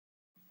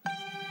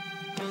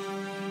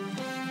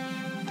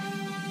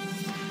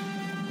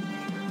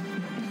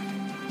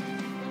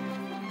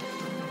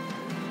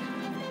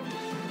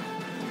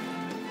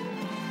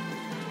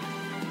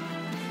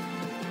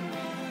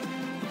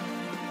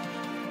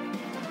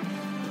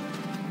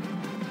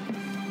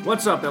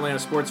What's up, Atlanta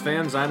sports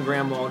fans? I'm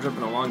Graham Waldrop,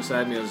 and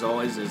alongside me, as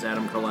always, is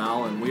Adam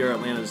Carlisle, and we are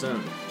Atlanta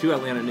Zone, two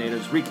Atlanta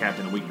natives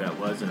recapping the week that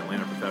was in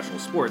Atlanta professional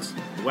sports,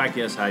 the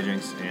wackiest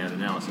hijinks and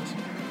analysis.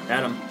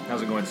 Adam,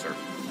 how's it going, sir?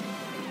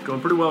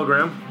 Going pretty well,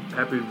 Graham.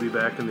 Happy to be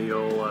back in the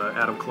old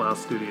Adam Carlisle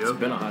studio. It's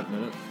been a hot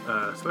minute.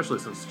 Especially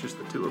since it's just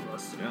the two of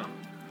us. Yeah.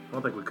 I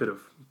don't think we could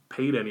have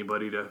paid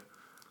anybody to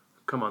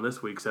come on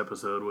this week's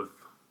episode with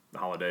The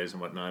holidays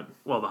and whatnot.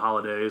 the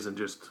holidays and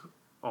just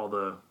all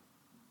the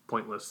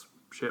pointless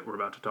shit we're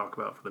about to talk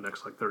about for the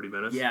next 30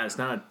 minutes. Yeah, it's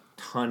not a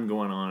ton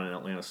going on in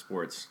Atlanta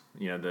sports.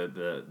 You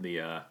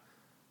know,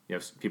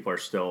 people are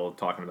still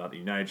talking about the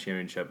United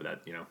Championship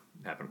that,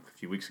 happened a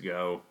few weeks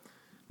ago.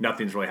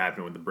 Nothing's really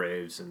happening with the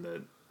Braves and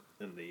the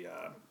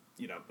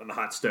on the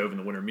hot stove in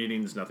the winter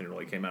meetings. Nothing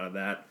really came out of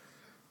that.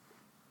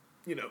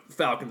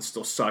 Falcons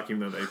still suck, even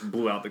though they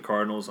blew out the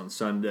Cardinals on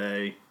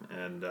Sunday,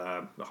 and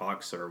the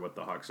Hawks are what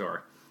the Hawks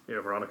are.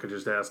 Yeah, Veronica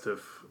just asked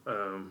if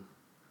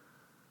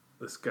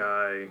this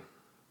guy,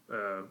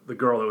 the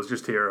girl that was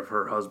just here, of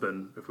her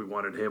husband, if we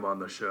wanted him on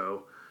the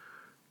show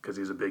because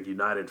he's a big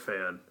United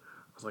fan.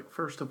 I was like,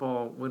 first of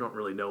all, we don't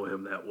really know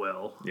him that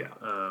well.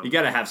 Yeah, you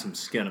got to have some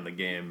skin in the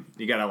game.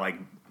 You got to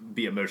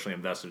be emotionally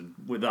invested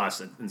with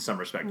us in some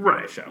respect. Right.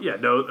 On the show. Yeah.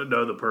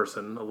 Know the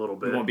person a little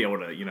bit. You won't be able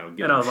to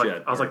get and I was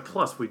shit. I was like,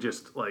 plus we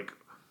just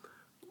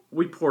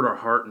we poured our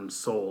heart and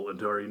soul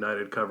into our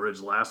United coverage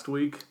last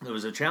week. It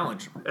was a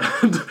challenge.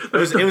 And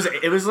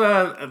It was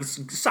a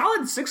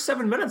solid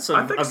 6-7 minutes of,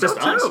 I think of so just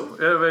too. us.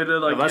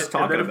 Us And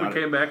talking then if about we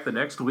came back the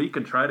next week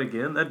and tried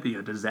again, that'd be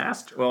a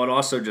disaster. Well, it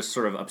also just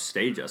sort of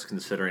upstage us,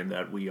 considering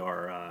that we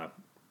are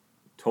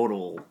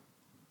totally.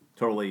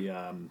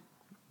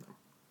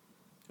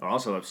 Or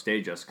also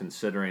upstage us,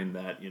 considering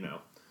that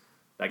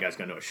that guy's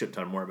gonna know a shit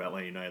ton more about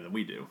Atlanta United than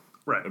we do.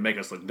 Right. It would make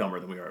us look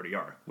dumber than we already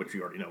are, which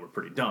we already know we're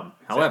pretty dumb.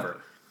 Exactly.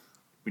 However,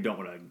 we don't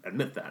want to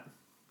admit that,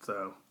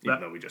 So even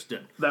though we just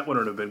did. that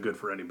wouldn't have been good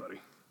for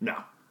anybody.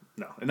 No,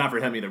 and not for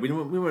him either. We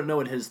wouldn't know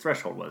what his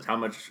threshold was. How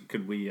much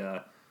could we,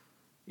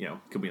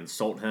 could we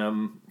insult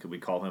him? Could we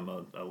call him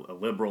a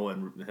liberal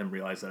and him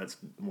realize that it's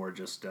more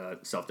just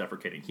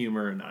self-deprecating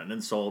humor and not an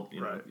insult?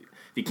 Right.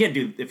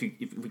 If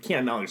we can't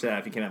acknowledge that,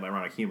 if you can't have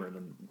ironic humor,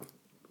 then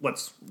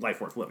what's life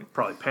worth living?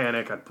 Probably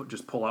panic. I'd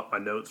just pull out my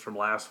notes from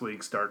last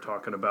week, start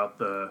talking about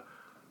the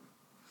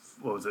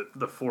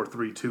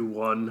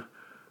 4-3-2-1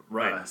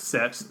 Right.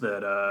 sets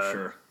that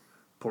Sure.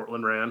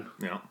 Portland ran.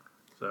 Yeah.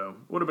 So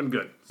would have been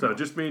good. So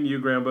just me and you,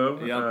 Grambo.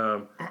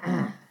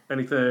 Yep.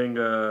 Anything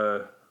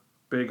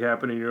big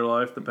happen in your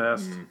life the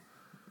past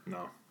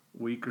No.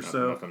 week or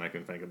so? Nothing I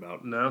can think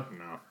about. No?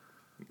 No.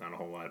 Not a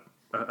whole lot.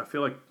 I feel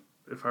like,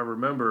 if I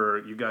remember,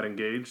 you got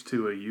engaged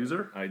to a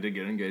user. I did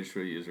get engaged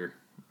to a user.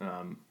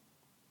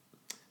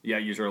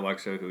 User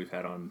Alexa, who we've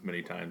had on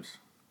many times,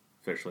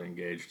 officially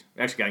engaged.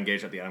 Actually got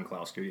engaged at the Adam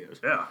Carlisle Studios.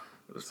 Yeah.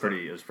 It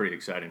was pretty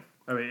exciting.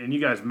 I mean, and you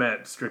guys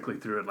met strictly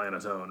through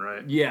Atlanta's Own,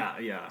 right?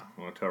 Yeah.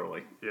 Well,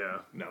 totally. Yeah.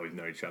 No, we've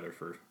known each other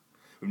for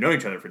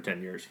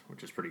 10 years,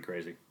 which is pretty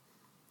crazy.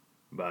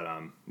 But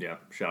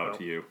shout out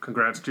to you.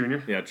 Congrats,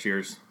 Junior. Yeah,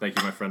 cheers. Thank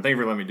you, my friend. Thank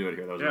you for letting me do it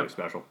here. That was really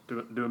special.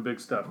 Doing big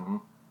stuff. Mm-hmm.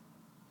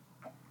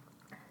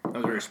 That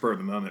was very spur of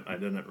the moment. I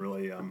didn't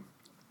really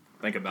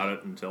think about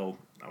it until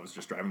I was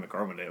just driving the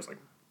car one day. I was like,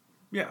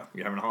 "Yeah,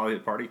 you're having a holiday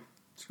party?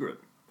 Screw it."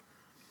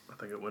 I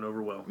think it went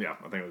over well. Yeah,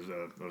 I think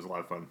it was a lot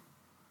of fun.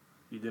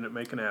 You didn't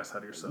make an ass out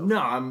of yourself. No,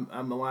 I'm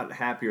a lot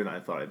happier than I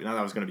thought I'd be. Not that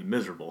I was going to be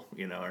miserable,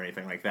 or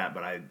anything like that,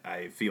 but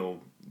I feel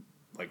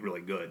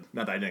really good.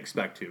 Not that I didn't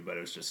expect to, but it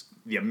was just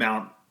the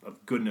amount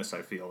of goodness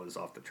I feel is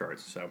off the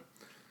charts. So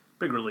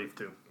big relief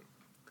too.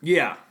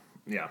 Yeah,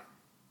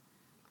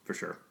 for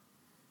sure.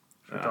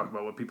 Should we talk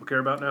about what people care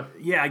about now?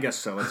 Yeah, I guess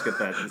so. Let's get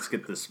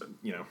this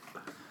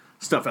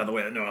stuff out of the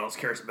way that no one else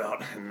cares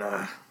about, and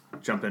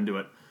jump into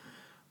it.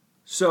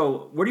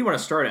 So, where do you want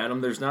to start,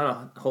 Adam? There's not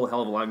a whole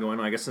hell of a lot going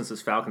on. I guess since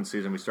it's Falcons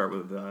season, we start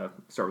with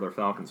our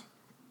Falcons.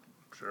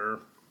 Sure.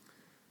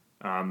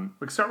 We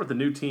can start with the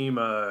new team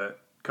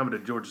coming to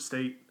Georgia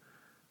State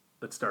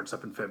that starts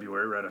up in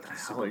February, right after the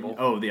Super Bowl.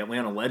 Oh, the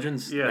Atlanta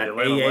Legends? Yeah, that the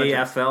Atlanta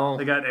AAFL? Legends.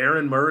 They got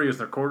Aaron Murray as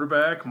their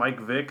quarterback, Mike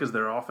Vick as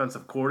their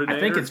offensive coordinator.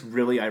 I think it's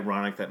really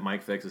ironic that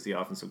Mike Vick is the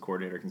offensive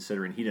coordinator,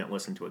 considering he didn't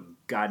listen to a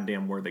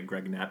goddamn word that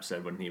Greg Knapp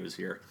said when he was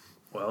here.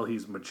 Well,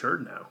 he's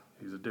matured now.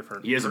 He's a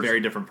different He is person. a very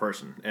different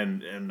person.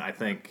 And I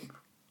think,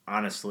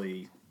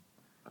 honestly,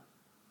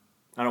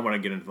 I don't want to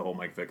get into the whole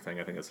Mike Vick thing.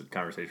 I think that's a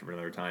conversation for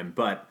another time.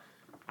 But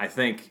I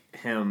think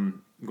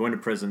him going to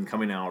prison,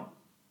 coming out,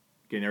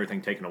 getting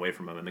everything taken away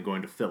from him, and then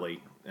going to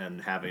Philly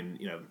and having,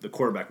 the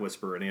quarterback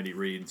whisperer and Andy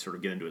Reid sort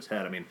of get into his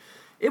head. I mean,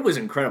 it was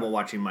incredible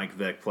watching Mike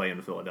Vick play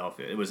in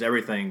Philadelphia. It was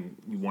everything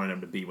you wanted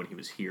him to be when he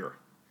was here.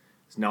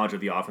 His knowledge of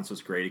the offense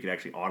was great. He could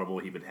actually audible.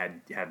 He would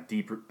have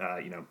deep,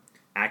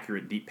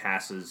 accurate deep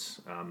passes,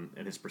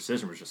 and his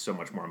precision was just so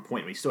much more on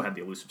point. I mean, he still had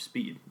the elusive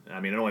speed. I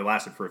mean, it only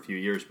lasted for a few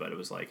years, but it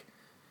was like,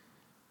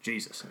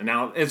 Jesus. And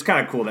now it's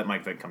kind of cool that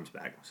Mike Vick comes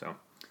back. So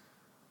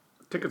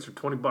Tickets are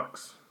 $20.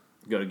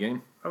 go to a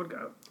game. I would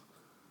go.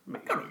 Go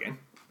to a game.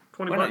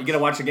 $20. Why not? You get to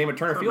watch a game at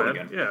Turner Not Field bad.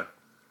 again. Yeah.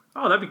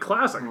 Oh, that'd be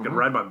classic. I could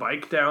ride my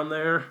bike down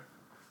there.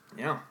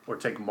 Yeah. Or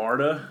take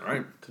Marta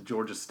Right. to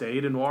Georgia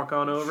State and walk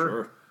on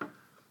over. Sure.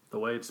 The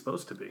way it's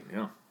supposed to be.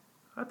 Yeah.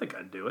 I think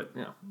I'd do it.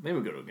 Yeah. Maybe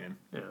we'll go to a game.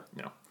 Yeah.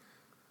 Yeah.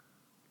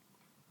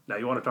 Now,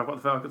 you want to talk about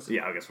the Falcons?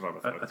 Yeah, I guess we'll talk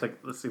about the I Falcons. think,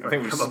 let's see if I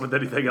can come up with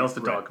anything else to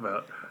talk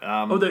about.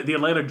 Um, the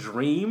Atlanta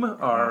Dream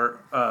are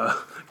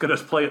going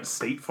to play at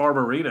State Farm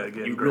Arena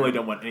again. You really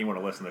don't want anyone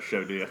to listen to the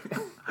show, do you?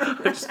 I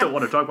just don't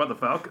want to talk about the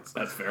Falcons.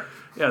 That's fair.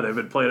 Yeah, they've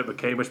been playing at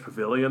McCamish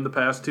Pavilion the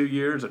past 2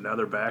 years, and now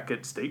they're back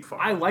at State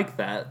Farm. I like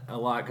that a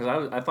lot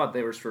because I thought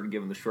they were sort of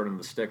giving the short end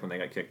of the stick when they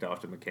got kicked off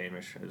to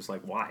McCamish. It was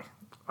like, why?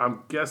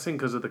 I'm guessing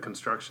because of the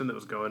construction that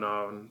was going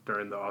on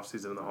during the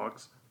offseason of the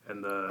Hawks.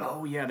 And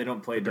they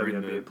don't play during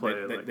WNBA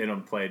play, they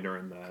don't play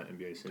during the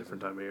NBA season.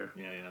 Different time of year.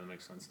 Yeah, that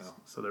makes sense now.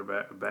 So they're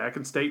back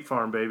in State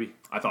Farm, baby.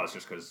 I thought it's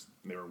just because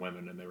they were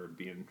women and they were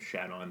being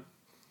shat on.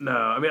 No,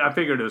 I mean I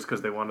figured it was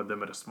because they wanted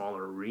them at a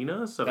smaller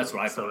arena, so that's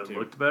what I thought it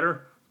looked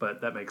better.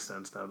 But that makes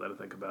sense now that I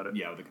think about it.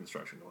 Yeah, with the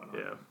construction going on.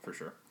 Yeah, for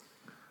sure.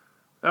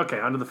 Okay,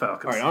 on to the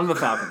Falcons. All right, on to the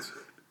Falcons.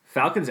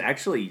 Falcons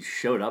actually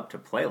showed up to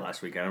play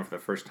last weekend for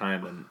the first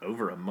time in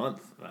over a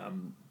month.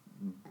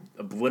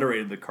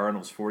 Obliterated the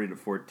Cardinals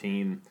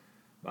 40-14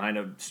 behind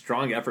a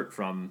strong effort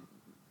from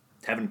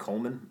Tevin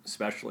Coleman,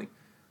 especially.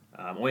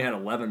 Only had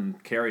 11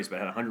 carries, but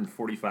had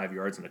 145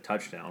 yards and a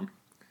touchdown.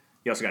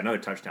 He also got another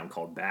touchdown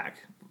called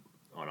back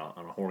on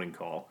a holding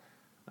call.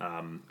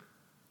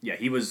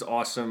 He was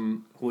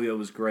awesome. Julio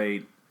was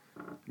great.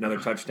 Another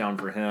touchdown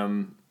for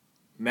him.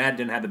 Matt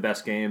didn't have the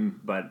best game,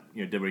 but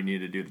did what he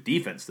needed to do. The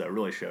defense, though,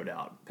 really showed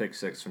out. Pick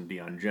 6 from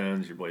Deion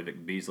Jones. Your boy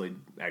Vic Beasley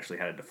actually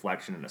had a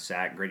deflection and a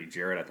sack. Grady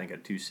Jarret, I think,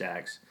 had 2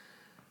 sacks.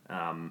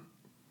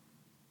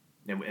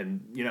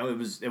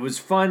 It was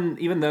fun,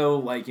 even though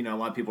a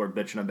lot of people are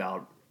bitching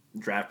about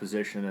draft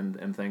position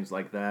and things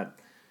like that.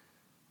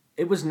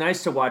 It was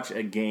nice to watch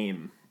a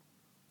game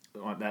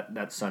on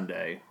that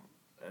Sunday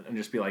and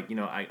just be like,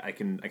 I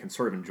can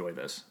sort of enjoy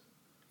this.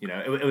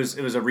 It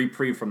was a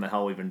reprieve from the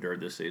hell we've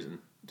endured this season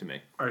to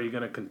me. Are you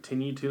going to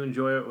continue to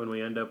enjoy it when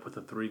we end up with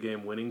a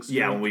 3-game winning streak?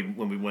 Yeah, when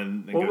we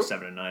win and go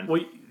 7-9.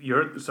 Well, you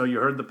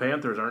heard the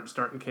Panthers aren't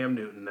starting Cam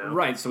Newton now,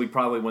 right? So we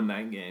probably win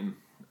that game.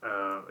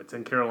 It's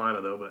in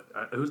Carolina though,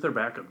 but who's their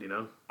backup? Do you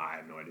know? I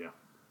have no idea.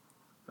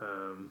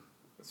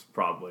 It's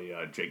probably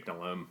Jake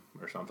Delhomme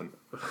or something.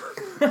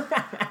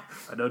 I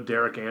know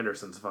Derek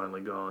Anderson's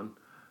finally gone.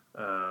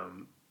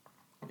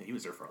 He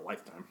was there for a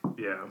lifetime.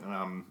 Yeah.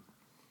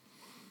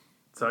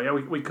 So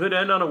we could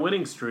end on a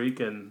winning streak,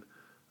 and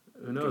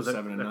who knows?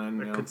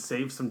 That could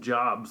save some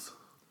jobs.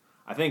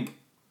 I think,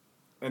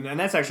 and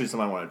that's actually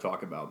something I want to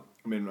talk about.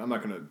 I mean, I'm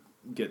not going to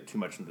get too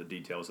much into the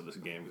details of this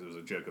game because it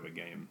was a joke of a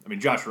game. I mean,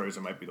 Josh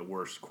Rosen might be the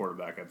worst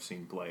quarterback I've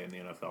seen play in the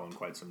NFL in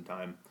quite some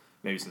time,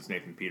 maybe since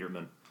Nathan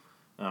Peterman,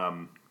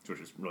 which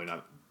is really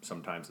not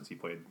some time since he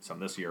played some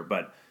this year.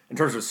 But in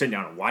terms of sitting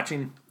down and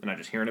watching and not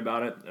just hearing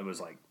about it, it was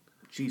like,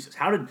 Jesus,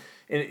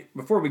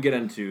 before we get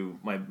into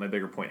my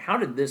bigger point, how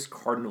did this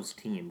Cardinals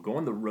team go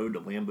on the road to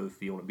Lambeau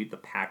Field and beat the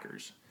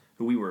Packers,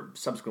 who we were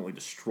subsequently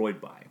destroyed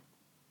by?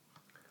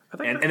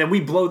 And then we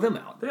blow them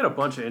out. They had a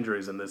bunch of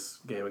injuries in this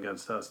game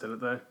against us,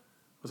 didn't they?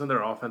 Wasn't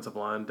their offensive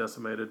line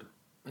decimated?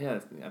 Yeah,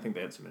 I think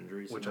they had some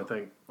injuries. Which I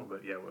think,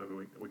 but yeah,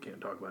 we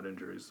can't talk about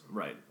injuries.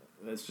 Right.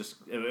 That's just,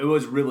 it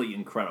was really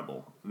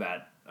incredible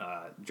that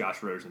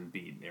Josh Rosen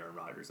beat Aaron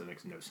Rodgers. That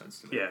makes no sense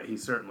to me. Yeah, he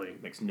certainly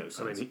makes no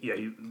sense. I mean,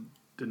 he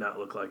did not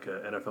look like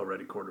an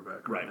NFL-ready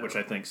quarterback. Right, which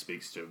I think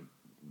speaks to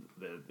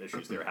the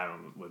issues they were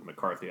having with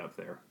McCarthy up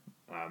there.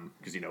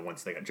 Because,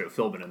 once they got Joe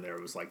Philbin in there,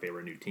 it was like they were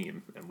a new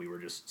team, and we were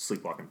just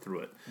sleepwalking through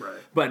it. Right.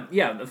 But,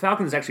 yeah, the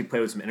Falcons actually played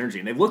with some energy,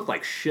 and they looked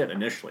like shit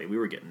initially. We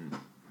were getting,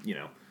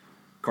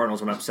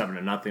 Cardinals went up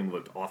 7-0,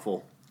 looked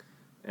awful.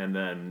 And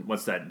then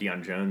once that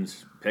Deion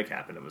Jones pick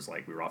happened, it was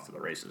like we were off to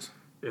the races.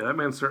 Yeah, that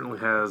man certainly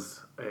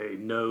has a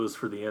nose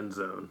for the end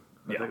zone.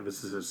 I think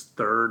this is his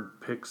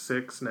 3rd pick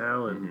 6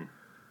 now in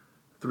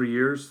 3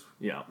 years.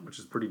 Yeah. Which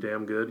is pretty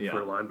damn good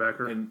for a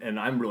linebacker. And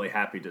I'm really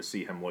happy to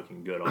see him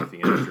looking good off the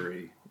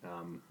injury.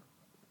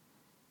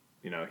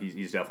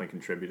 He's definitely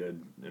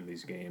contributed in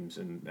these games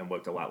and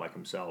looked a lot like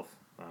himself.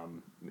 I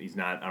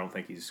don't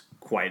think he's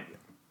quite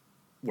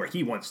where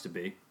he wants to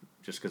be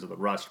just because of the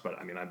rust, but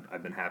I mean,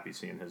 I've been happy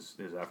seeing his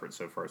efforts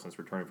so far since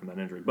returning from that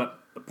injury. But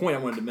the point I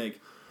wanted to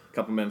make a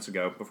couple minutes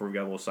ago before we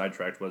got a little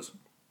sidetracked was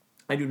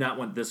I do not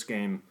want this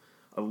game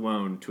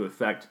alone to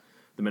affect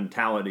the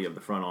mentality of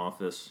the front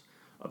office,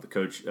 of the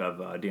coach,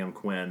 of Dan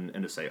Quinn,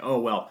 and to say, oh,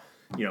 well,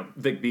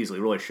 Vic Beasley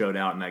really showed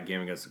out in that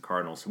game against the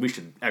Cardinals, so we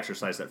should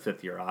exercise that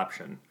 5th-year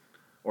option,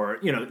 or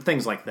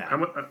things like that.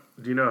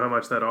 Do you know how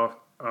much that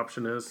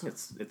option is?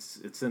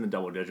 It's in the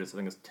double digits. I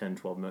think it's 10,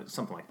 12 million,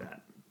 something like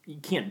that. You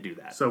can't do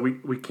that. So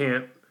we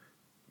can't.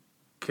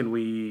 Can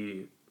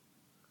we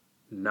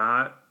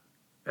not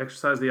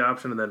exercise the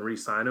option and then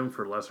re-sign him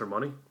for lesser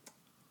money?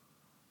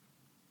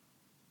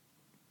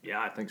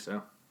 Yeah, I think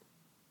so.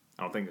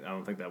 I don't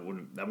think that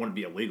wouldn't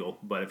be illegal.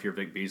 But if you're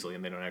Vic Beasley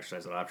and they don't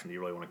exercise that option, do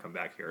you really want to come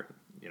back here?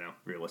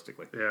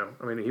 Realistically. Yeah,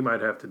 I mean he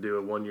might have to do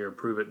a 1-year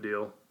prove it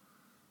deal.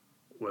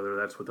 whether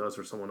that's with us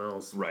or someone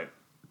else. Right.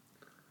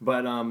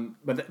 But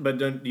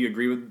do you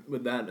agree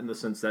with that in the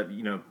sense that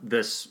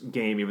this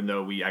game, even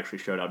though we actually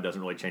showed up, doesn't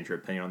really change your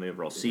opinion on the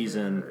overall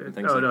season and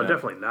things like that? No,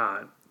 definitely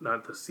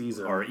not the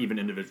season or even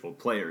individual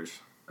players.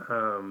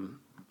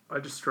 I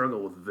just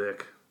struggle with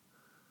Vic.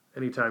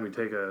 Anytime you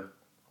take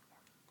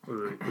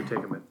we take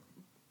him at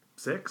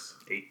 6,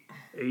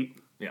 8.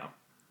 Yeah,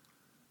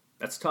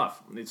 that's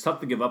tough. It's tough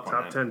to give up on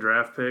that. Top 10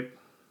 draft pick.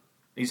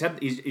 He's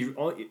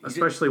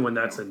Especially when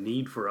that's a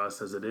need for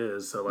us as it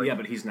is. So like, yeah,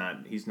 but he's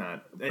not.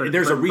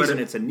 There's a reason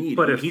it's a need.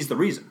 But he's the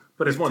reason.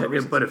 But he's one of the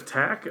reasons. But if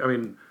Tack, I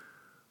mean,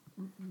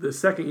 the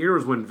second year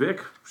was when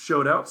Vic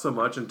showed out so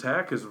much, and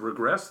Tack has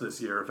regressed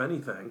this year, if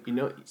anything.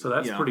 So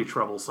that's pretty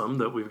troublesome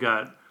that we've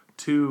got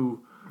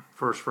 2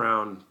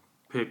 first-round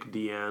pick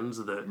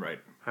DNs that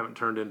haven't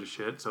turned into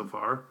shit so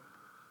far,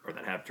 or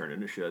that have turned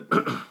into shit.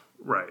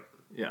 Right.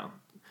 Yeah,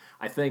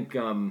 I think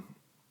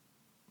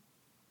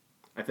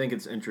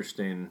it's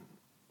interesting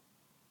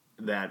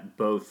that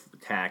both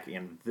Tack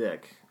and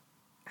Vic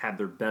had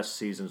their best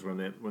seasons when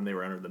they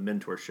were under the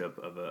mentorship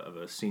of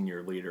a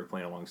senior leader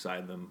playing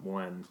alongside them.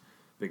 One,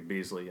 Vic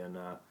Beasley and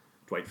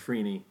Dwight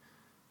Freeney,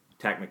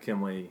 Tack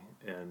McKinley,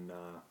 and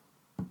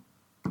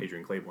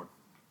Adrian Claiborne.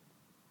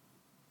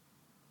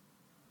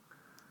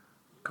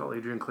 Call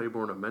Adrian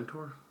Claiborne a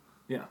mentor?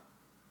 Yeah,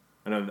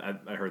 I know.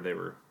 I heard they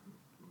were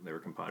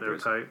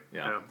compadres. They were tight.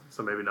 Yeah.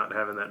 So maybe not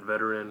having that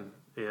veteran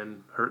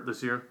in hurt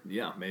this year.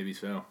 Yeah, maybe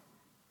so.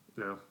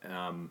 Yeah.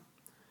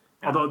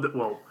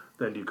 Although,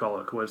 then do you call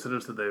it a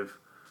coincidence that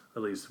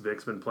at least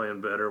Vic's been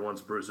playing better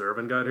once Bruce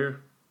Irvin got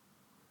here?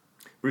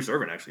 Bruce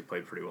Irvin actually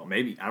played pretty well.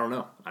 Maybe. I don't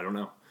know.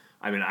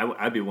 I mean,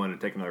 I'd be willing to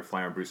take another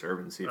flyer on Bruce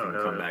Irvin and see if he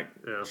can come back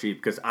cheap.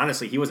 Because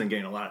honestly, he wasn't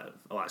getting a lot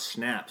of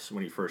snaps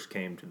when he first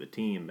came to the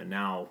team, and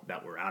now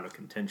that we're out of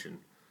contention,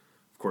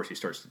 of course, he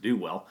starts to do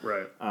well.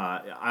 Right.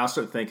 I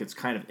also think it's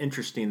kind of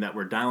interesting that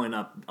we're dialing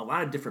up a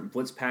lot of different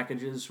blitz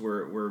packages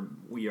where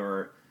we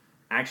are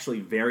actually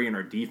varying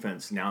our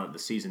defense now that the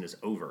season is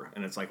over.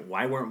 And it's like,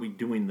 why weren't we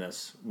doing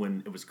this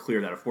when it was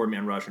clear that a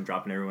 4-man rush and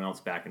dropping everyone else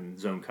back in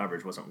zone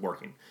coverage wasn't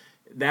working?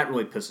 That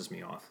really pisses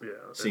me off,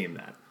 seeing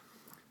that.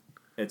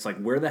 It's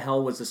like, where the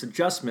hell was this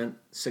adjustment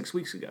 6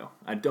 weeks ago?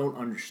 I don't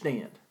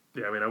understand.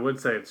 Yeah, I mean, I would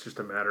say it's just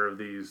a matter of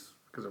these,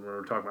 because when we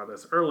were talking about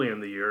this early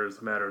in the year, it's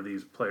a matter of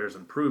these players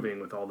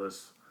improving with all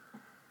this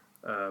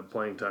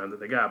playing time that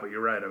they got. But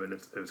you're right. I mean,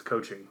 it was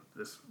coaching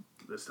this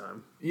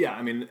time. Yeah,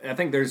 I mean, I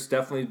think there's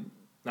definitely,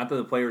 not that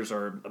the players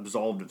are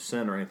absolved of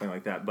sin or anything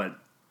like that, but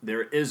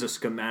there is a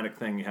schematic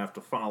thing you have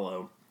to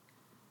follow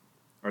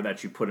or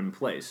that you put in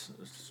place,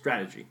 a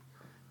strategy.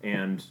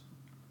 And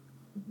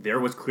there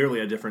was clearly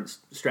a different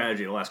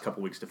strategy the last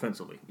couple weeks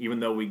defensively. Even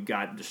though we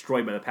got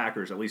destroyed by the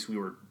Packers, at least we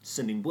were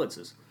sending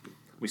blitzes.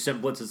 We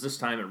sent blitzes this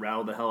time. It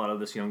rattled the hell out of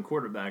this young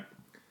quarterback.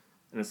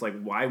 And it's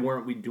like, why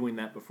weren't we doing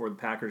that before the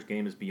Packers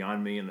game is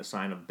beyond me and a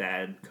sign of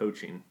bad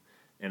coaching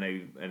and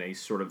a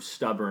sort of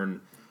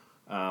stubborn,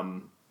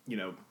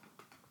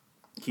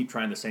 keep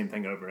trying the same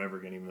thing over and over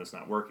again, even though it's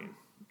not working.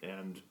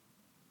 And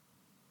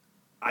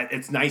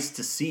it's nice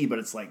to see, but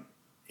it's like,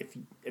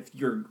 if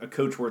you're a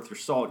coach worth your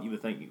salt, you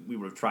would think we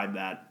would have tried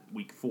that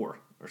week 4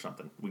 or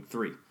something, week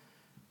 3.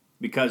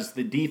 Because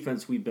the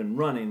defense we've been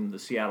running, the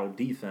Seattle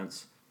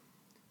defense,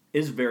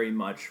 is very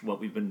much what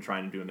we've been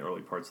trying to do in the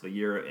early parts of the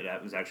year.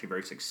 It was actually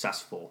very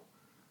successful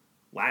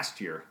last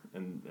year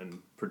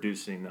in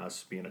producing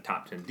us being a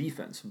top 10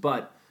 defense.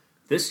 But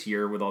this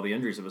year, with all the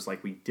injuries, it was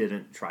like we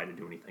didn't try to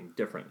do anything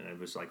different. And it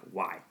was like,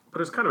 why?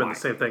 But it's kind of been the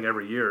same thing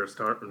every year,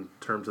 in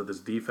terms of this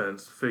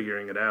defense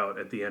figuring it out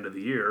at the end of the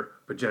year,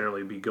 but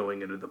generally be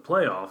going into the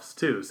playoffs,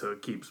 too, so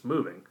it keeps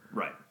moving.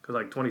 Right. Because,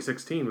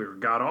 2016, we were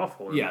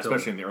god-awful. Yeah,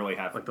 especially in the early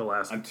half. Like the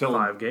last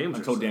 5 games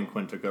Until Dan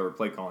Quinn took over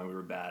play calling, we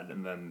were bad.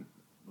 And then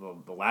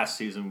the last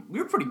season, we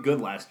were pretty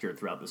good last year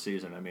throughout the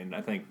season. I mean,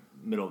 I think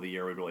middle of the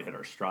year we really hit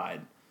our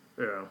stride.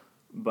 Yeah.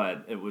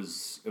 But it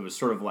was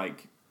sort of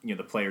like, the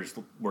players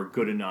were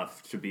good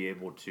enough to be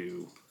able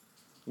to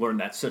learn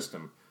that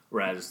system,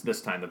 whereas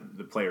this time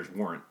the players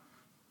weren't,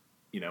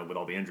 with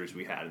all the injuries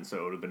we had. And so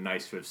it would have been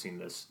nice to have seen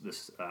this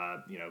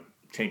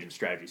change in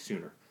strategy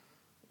sooner,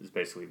 is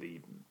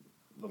basically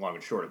the long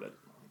and short of it.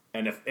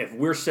 And if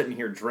we're sitting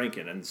here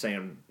drinking and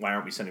saying, why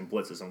aren't we sending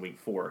blitzes in week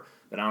 4,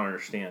 then I don't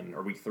understand,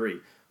 or week 3,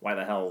 why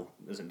the hell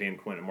isn't Dan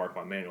Quinn and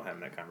Manuel having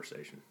that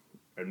conversation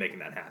or making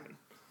that happen?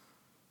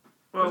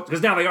 Well,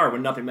 because now they are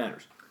when nothing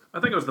matters. I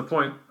think it was the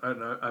point,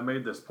 and I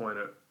made this point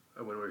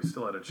when we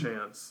still had a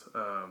chance.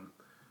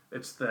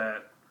 It's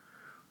that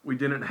we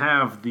didn't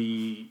have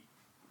the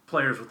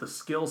players with the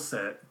skill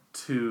set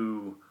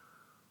to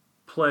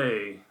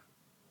play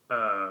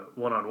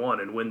one-on-one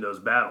and win those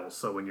battles.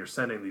 So when you're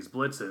sending these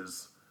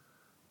blitzes,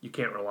 you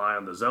can't rely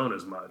on the zone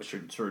as much. But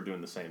you're sort of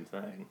doing the same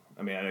thing.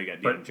 I mean, I know you got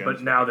Deion Jones.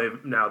 But now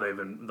they've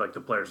been,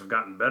 the players have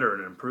gotten better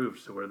and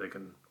improved to where they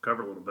can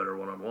cover a little better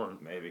one-on-one.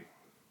 Maybe.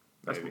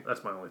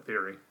 That's my only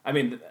theory. I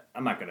mean,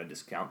 I'm not going to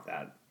discount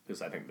that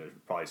because I think there's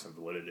probably some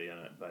validity in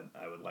it, but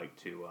I would like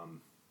to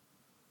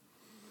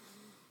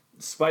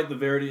despite the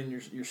verity in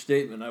your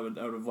statement, I would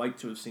have liked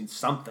to have seen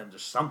something,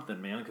 just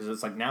something, man, because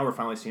it's like now we're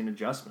finally seeing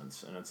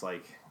adjustments, and it's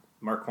like,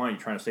 Marquand, you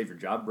trying to save your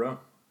job, bro?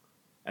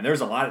 And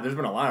there's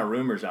been a lot of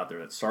rumors out there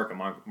that Sark and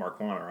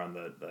Marquand are on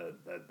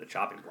the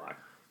chopping block.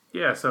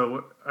 Yeah,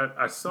 so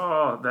I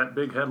saw that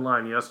big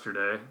headline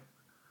yesterday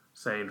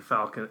saying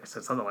it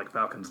said something like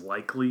Falcons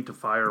likely to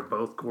fire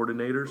both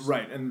coordinators.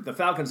 Right, and the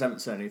Falcons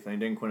haven't said anything.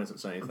 Dan Quinn hasn't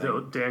said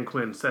anything. Dan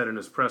Quinn said in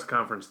his press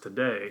conference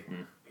today,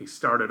 he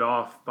started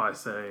off by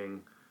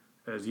saying,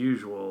 as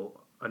usual,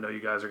 I know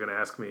you guys are going to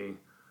ask me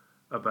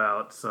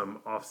about some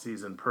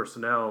off-season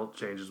personnel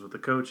changes with the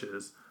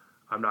coaches.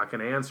 I'm not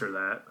going to answer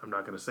that. I'm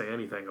not going to say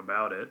anything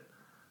about it.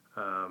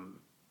 And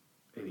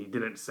he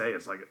didn't say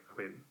it's like, I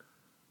mean,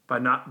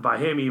 by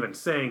him even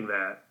saying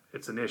that,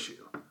 it's an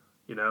issue,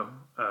 you know?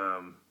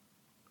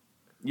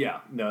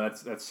 Yeah, no,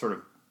 that's sort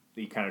of,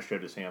 he kind of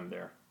showed his hand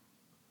there.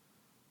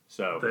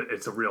 So That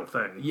it's a real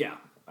thing. Yeah,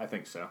 I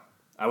think so.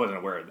 I wasn't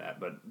aware of that,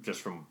 but just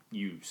from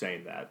you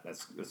saying that,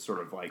 that's sort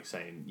of like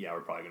saying, yeah,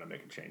 we're probably going to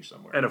make a change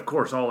somewhere. And of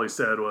course, all he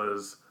said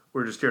was,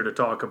 we're just here to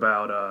talk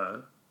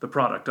about the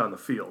product on the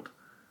field.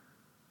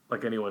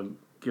 Like anyone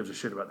gives a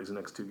shit about these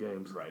next two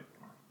games. Right.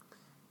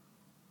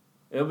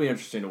 It'll be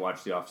interesting to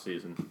watch the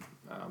offseason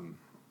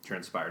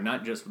transpire,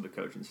 not just with the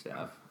coaching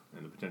staff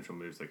and the potential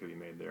moves that could be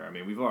made there. I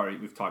mean,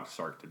 we've talked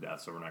Sark to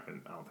death, so I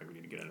don't think we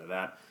need to get into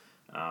that.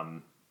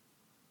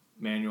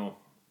 Manuel,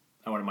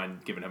 I wouldn't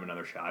mind giving him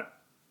another shot,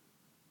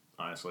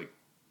 honestly.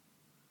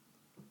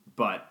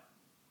 But,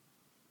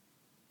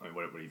 I mean,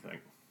 what do you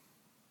think?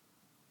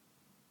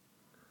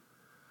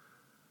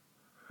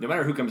 No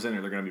matter who comes in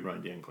there, they're going to be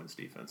running Dan Quinn's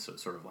defense, so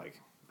it's sort of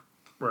like...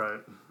 Right.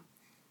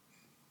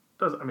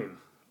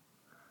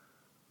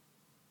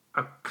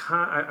 I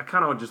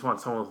kind of just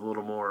want someone with a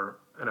little more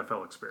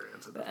NFL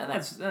experience. And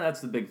that's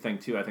the big thing,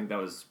 too. I think that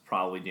was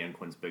probably Dan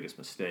Quinn's biggest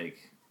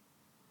mistake,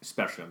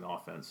 especially on the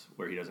offense,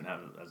 where he doesn't have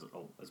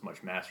as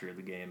much mastery of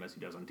the game as he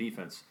does on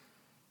defense,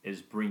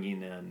 is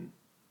bringing in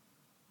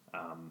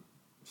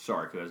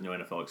Sark, who has no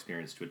NFL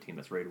experience, to a team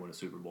that's ready to win a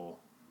Super Bowl.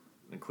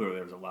 And clearly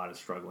there was a lot of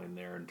struggling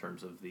there in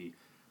terms of the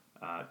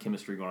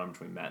chemistry going on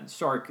between Matt and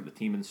Sark, the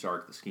team and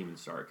Sark, the scheme and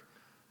Sark.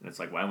 And it's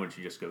like, why wouldn't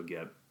you just go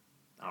get,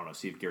 I don't know,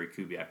 see if Gary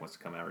Kubiak wants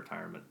to come out of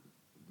retirement,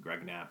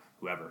 Greg Knapp,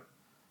 whoever.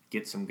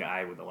 Get some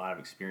guy with a lot of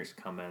experience to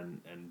come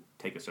in and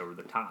take us over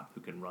the top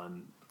who can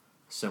run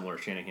similar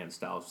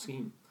Shanahan-style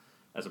scheme,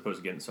 as opposed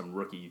to getting some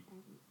rookie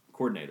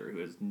coordinator who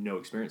has no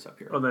experience up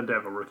here. Well, then to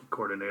have a rookie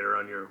coordinator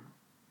on your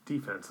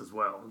defense as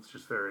well. It's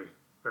just very,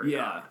 very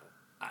odd.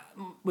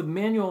 With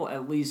Manuel,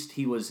 at least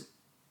he was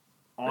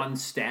on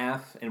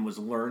staff and was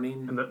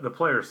learning. And the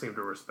players seem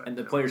to respect him. And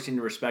the players seem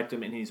to respect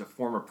him, and he's a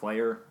former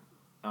player.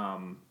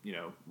 I'm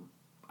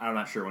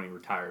not sure when he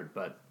retired,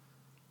 but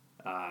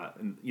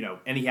and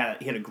he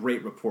had a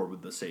great rapport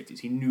with the safeties.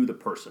 He knew the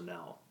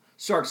personnel.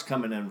 Sark's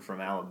coming in from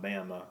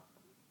Alabama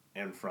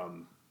and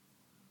from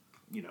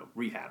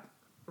rehab.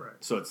 Right.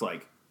 So it's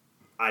like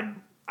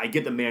I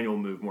get the Manuel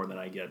move more than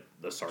I get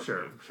the Sark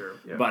move. Sure.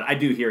 Yeah. But I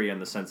do hear you in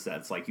the sense that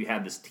it's like you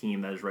have this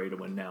team that is ready to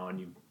win now, and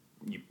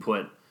you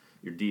put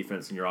your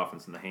defense and your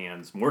offense in the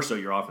hands, more so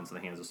your offense in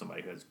the hands of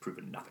somebody who has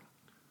proven nothing.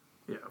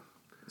 Yeah.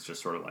 It's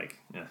just sort of like,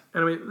 yeah.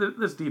 And I mean,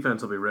 this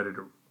defense will be ready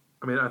to.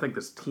 I mean, I think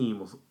this team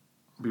will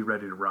be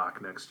ready to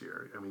rock next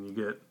year. I mean, you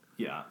get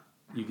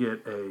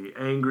a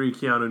angry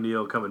Keanu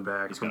Neal coming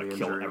back He's from the injury.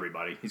 He's injury. going to kill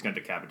everybody. He's going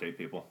to decapitate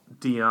people.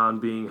 Dion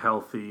being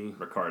healthy.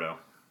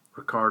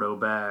 Ricardo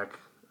back.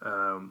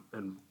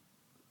 And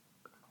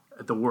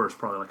at the worst,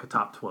 probably like a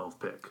top 12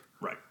 pick.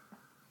 Right.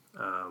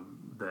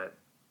 That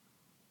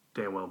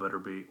damn well better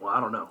be. Well,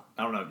 I don't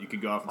know. You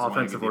could go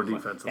offensive or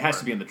defensive. It has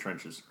to be in the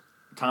trenches.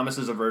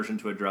 Thomas's aversion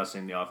to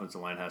addressing the offensive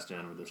line has to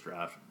end with this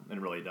draft, and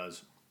it really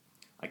does.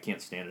 I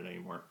can't stand it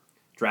anymore.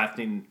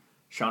 Drafting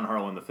Sean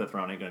Harlow in the 5th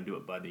round ain't going to do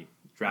it, buddy.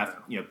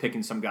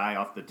 Picking some guy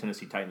off the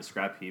Tennessee Titans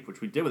scrap heap,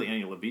 which we did with the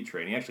Andy Levy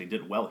trade. He actually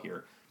did well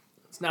here.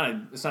 It's not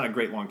a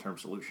great long-term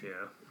solution.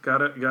 Yeah,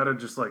 gotta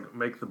just like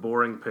make the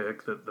boring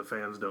pick that the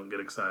fans don't get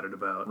excited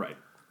about, right?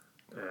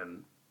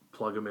 And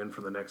plug him in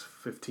for the next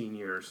 15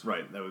 years.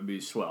 Right, that would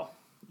be swell.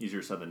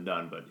 Easier said than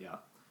done, but yeah.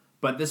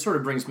 But this sort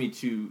of brings me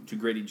to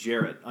Grady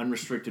Jarret,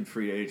 unrestricted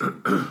free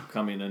agent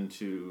coming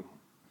into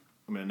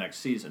next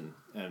season.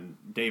 And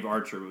Dave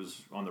Archer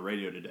was on the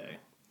radio today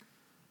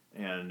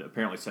and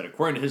apparently said,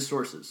 according to his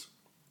sources,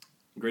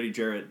 Grady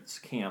Jarrett's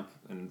camp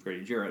and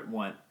Grady Jarret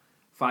want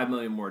 $5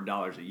 million more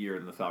a year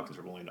than the Falcons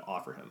are willing to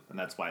offer him, and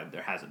that's why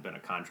there hasn't been a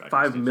contract.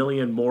 $5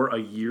 million more a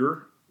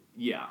year?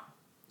 Yeah.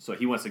 So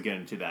he wants to get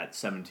into that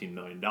 $17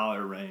 million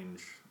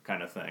range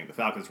kind of thing. The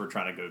Falcons were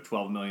trying to go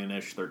 $12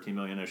 million-ish, $13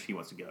 million-ish. He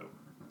wants to go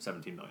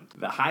 $17 million.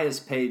 The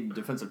highest paid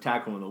defensive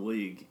tackle in the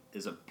league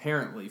is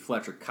apparently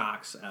Fletcher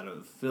Cox out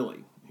of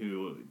Philly,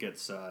 who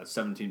gets a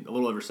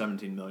little over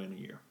 $17 million a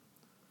year.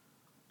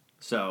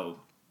 So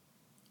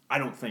I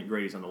don't think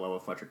Grady's on the level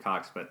of Fletcher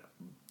Cox, but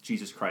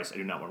Jesus Christ, I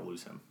do not want to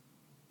lose him.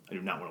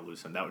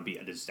 That would be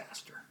a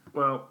disaster.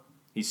 Well,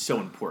 he's so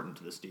important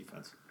to this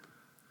defense.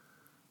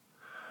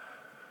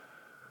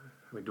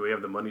 I mean, do we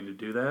have the money to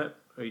do that?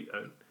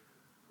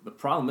 The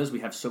problem is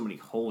we have so many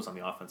holes on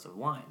the offensive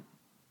line.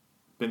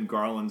 Ben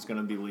Garland's going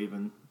to be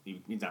leaving.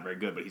 He's not very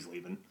good, but he's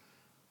leaving.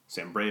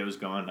 Sam Breo's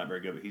gone, not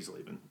very good, but he's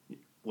leaving.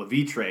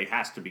 Levitre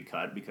has to be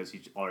cut because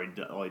all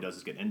he does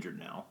is get injured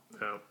now.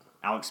 Yeah.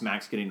 Alex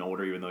Mack's getting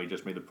older, even though he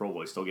just made the Pro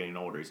Bowl. He's still getting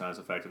older. He's not as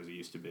effective as he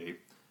used to be.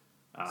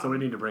 So we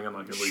need to bring in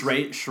like at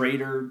least...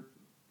 Schrader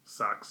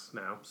sucks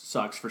now.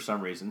 Sucks for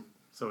some reason.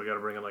 So we got to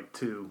bring in like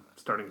 2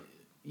 starting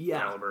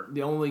caliber.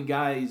 The only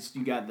guys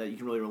you got that you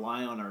can really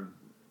rely on are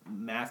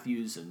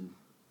Matthews and...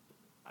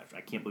 I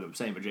can't believe I'm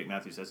saying, but Jake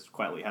Matthews has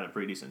quietly had a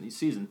pretty decent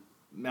season.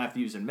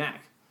 Matthews and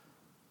Mack.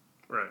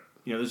 Right.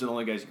 Those are the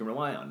only guys you can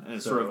rely on. And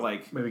it's sort of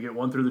like... Maybe get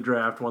 1 through the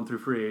draft, 1 through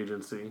free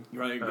agency.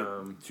 Right,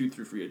 2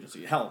 through free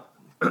agency. Hell.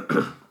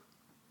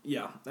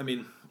 Yeah, I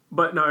mean...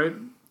 But no...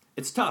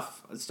 It's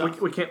tough.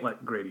 We can't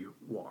let Grady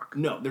walk.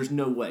 No, there's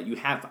no way.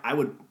 I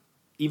would...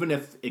 Even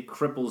if it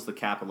cripples the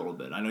cap a little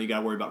bit. I know you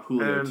got to worry about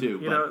Julio, too.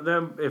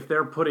 If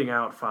they're putting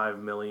out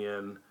 $5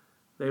 million,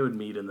 they would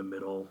meet in the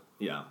middle.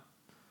 Yeah.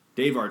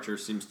 Dave Archer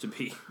seems to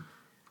be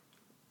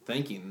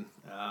thinking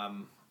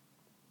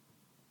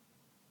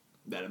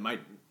that it might,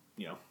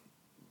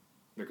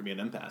 there could be an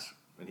impasse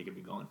and he could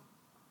be gone.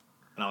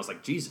 And I was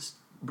like, Jesus.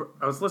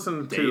 I was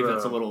listening to... Dave,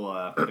 that's a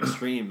little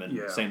extreme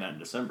and saying that in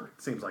December.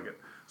 Seems like it.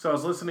 So I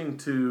was listening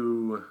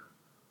to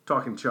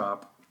Talking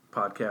Chop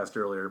podcast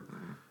earlier,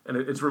 and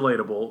it's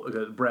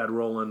relatable. Brad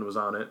Rowland was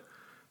on it,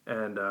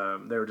 and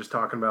they were just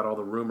talking about all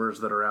the rumors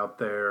that are out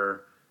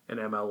there in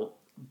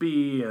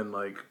MLB, and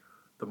like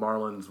the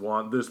Marlins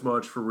want this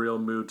much for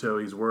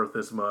Realmuto, he's worth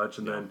this much,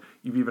 and then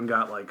you've even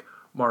got like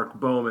Mark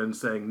Bowman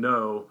saying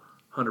no,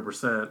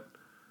 100%,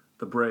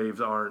 the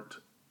Braves aren't,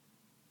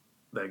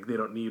 like they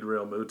don't need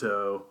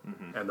Realmuto,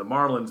 and the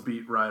Marlins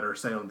beat writer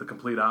saying the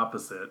complete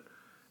opposite,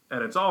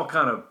 and it's all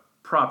kind of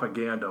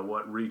propaganda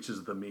what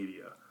reaches the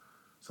media.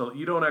 So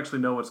you don't actually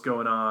know what's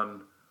going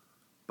on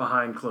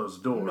behind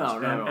closed doors.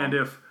 No, and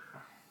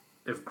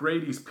if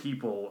Grady's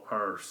people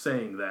are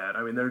saying that,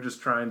 I mean, they're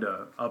just trying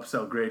to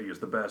upsell Grady as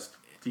the best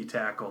D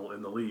tackle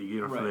in the league,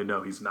 even if they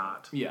know he's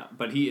not. Yeah,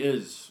 but he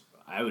is,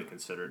 I would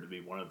consider it to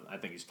be I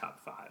think he's top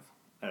 5,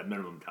 at a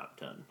minimum top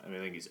 10. I mean,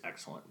 I think he's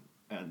excellent.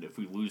 And if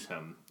we lose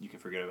him, you can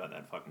forget about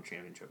that fucking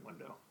championship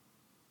window.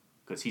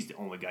 Because he's the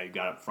only guy you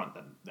got up front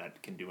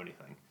that can do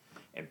anything.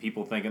 And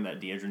people thinking that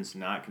Deandre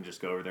Sinat can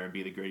just go over there and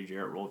be the Grady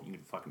Jarrett role, you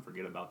can fucking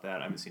forget about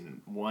that. I haven't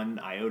seen one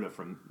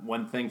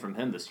thing from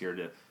him this year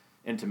to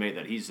intimate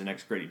that he's the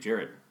next Grady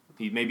Jarrett.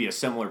 He may be a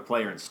similar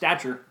player in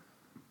stature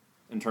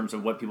in terms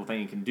of what people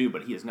think he can do,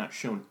 but he has not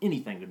shown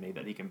anything to me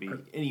that he can be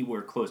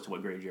anywhere close to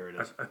what Grady Jarrett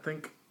is. I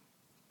think,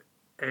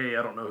 A,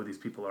 I don't know who these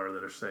people are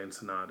that are saying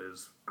Sinat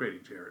is Grady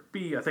Jarrett.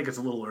 B, I think it's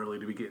a little early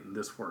to be getting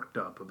this worked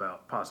up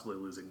about possibly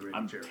losing Grady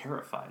Jarrett. I'm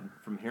terrified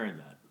from hearing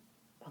that.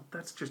 Well,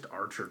 that's just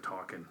Archer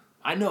talking.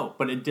 I know,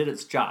 but it did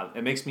its job.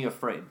 It makes me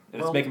afraid.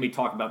 And it's making me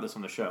talk about this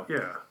on the show.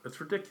 Yeah, it's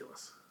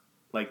ridiculous.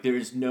 Like,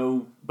 there's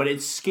no... But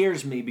it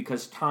scares me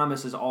because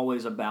Thomas is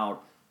always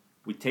about,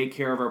 we take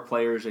care of our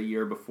players a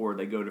year before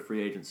they go to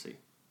free agency.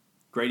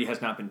 Grady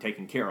has not been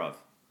taken care of.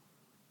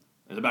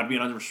 He's about to be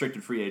an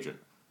unrestricted free agent.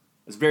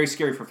 It's very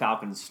scary for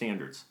Falcons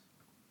standards.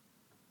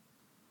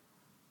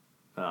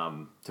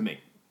 To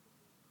me.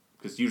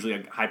 Because usually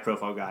a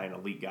high-profile guy, an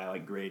elite guy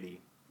like Grady,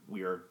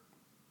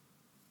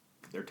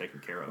 they're taken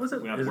care of. We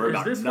don't have to worry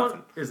about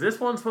nothing. Is this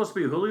one supposed to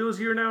be Julio's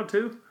year now,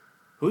 too?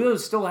 Julio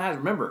still has,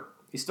 remember,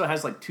 he still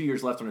has like 2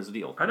 years left on his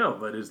deal. I know,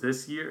 but is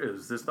this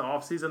the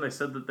offseason they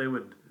said that they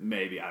would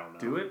maybe, I don't know.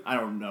 Do it? I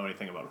don't know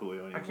anything about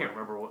Julio anymore. I can't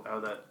remember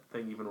how that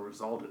thing even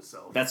resolved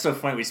itself. That's so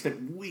funny. We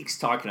spent weeks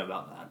talking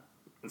about that.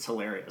 It's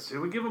hilarious. Did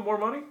we give him more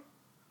money?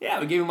 Yeah,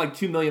 we gave him like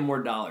 $2 million more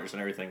and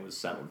everything was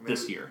settled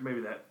this year. Maybe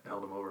that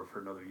held him over for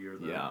another year.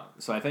 Then. Yeah,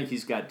 so I think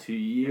he's got 2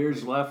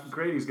 years left.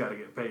 Grady's got to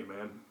get paid,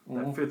 man.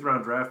 That 5th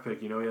round draft pick,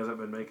 he hasn't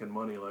been making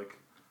money like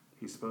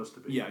he's supposed to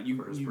be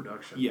for his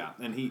production. Yeah,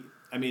 and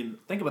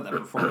think about that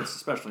performance,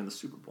 especially in the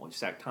Super Bowl. He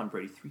sacked Tom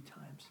Brady 3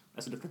 times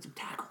as a defensive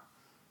tackle.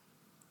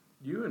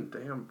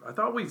 I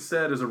thought we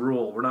said as a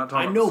rule, we're not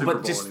talking about the Super Bowl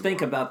but just anymore.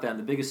 think about that. On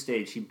the biggest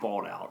stage, he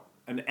balled out.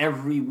 And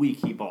every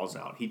week he balls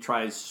out. He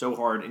tries so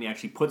hard, and he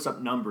actually puts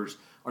up numbers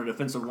on a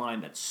defensive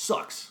line that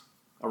sucks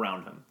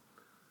around him,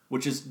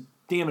 which is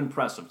damn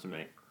impressive to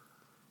me.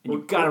 And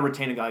you've got to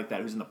retain a guy like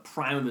that who's in the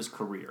prime of his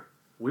career.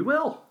 We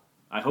will.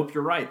 I hope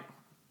you're right.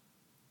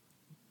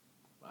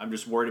 I'm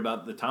just worried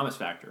about the Thomas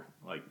factor.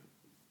 Like,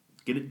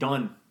 get it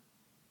done.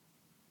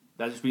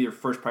 That should be your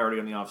first priority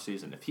on the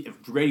offseason.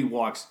 If Grady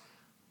walks,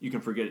 you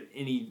can forget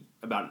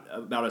about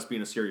us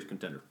being a serious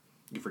contender.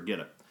 You can forget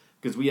it.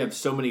 Because we have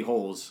so many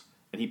holes,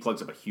 and he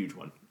plugs up a huge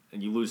one.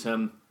 And you lose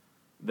him,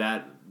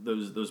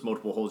 those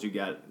multiple holes you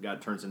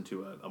got turns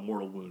into a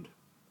mortal wound.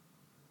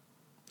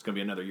 It's going to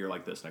be another year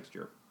like this next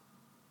year.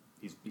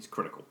 He's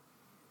critical.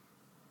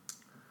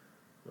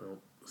 Well,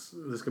 this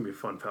is going to be a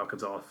fun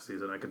Falcons off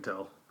season, I can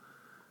tell.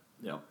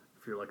 Yeah.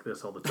 If you're like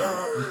this all the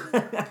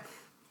time.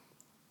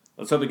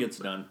 Let's hope it gets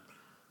done.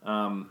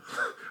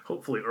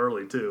 Hopefully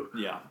early, too.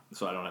 Yeah,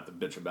 so I don't have to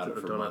bitch about it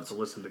for months. Don't have to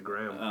listen to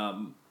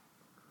Graham.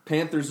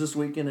 Panthers this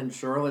weekend in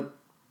Charlotte.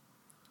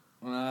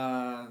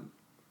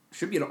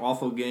 Should be an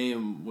awful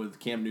game with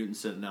Cam Newton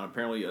sitting down.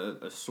 Apparently,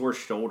 a sore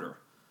shoulder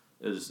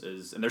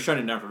is, and they're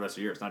shutting down for the rest of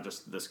the year. It's not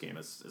just this game;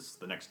 it's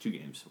the next 2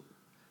 games.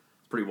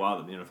 It's pretty wild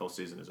that the NFL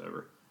season is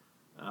over,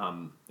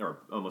 or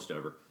almost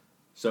over.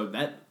 So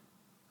that.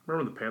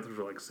 Remember when the Panthers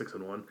were like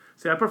 6-1?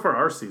 See, I prefer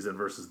our season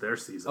versus their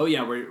season. Oh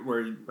yeah,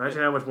 we're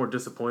imagine how much more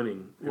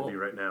disappointing it'd be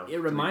right now.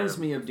 It reminds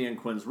me of Dan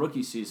Quinn's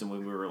rookie season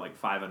when we were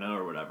like 5-0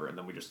 or whatever, and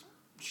then we just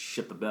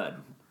shit the bed.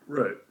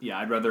 Right. Yeah,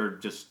 I'd rather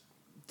just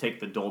take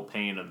the dull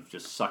pain of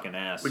just sucking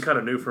ass. We kind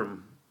of knew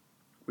from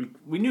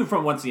we knew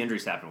from once the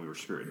injuries happened we were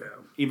screwed. Yeah.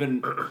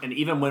 Even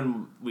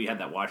when we had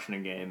that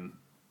Washington game,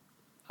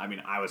 I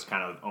mean, I was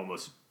kind of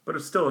almost. But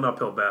it's still an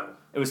uphill battle.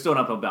 It was still an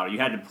uphill battle. You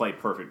had to play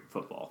perfect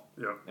football.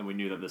 Yeah. And we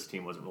knew that this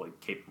team wasn't really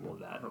capable of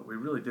that. But we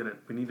really didn't.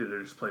 We needed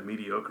to just play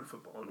mediocre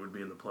football and we'd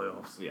be in the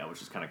playoffs. Yeah,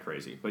 which is kind of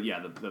crazy. But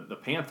yeah, the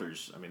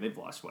Panthers, I mean, they've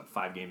lost,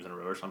 5 games in a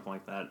row or something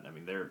like that? I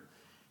mean,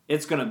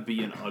 it's going to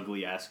be an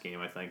ugly-ass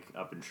game, I think,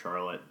 up in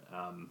Charlotte.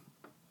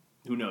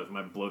 Who knows? We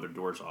might blow their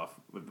doors off.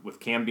 With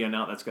Cam being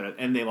out, that's going to...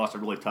 And they lost a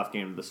really tough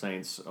game to the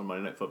Saints on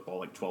Monday Night Football,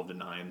 like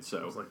 12-9. So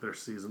it was like their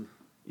season.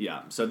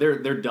 Yeah, so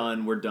they're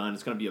done. We're done.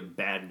 It's going to be a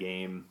bad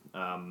game.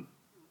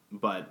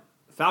 But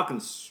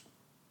Falcons,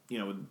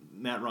 with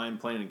Matt Ryan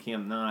playing and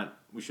Cam not,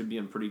 we should be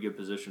in pretty good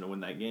position to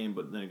win that game.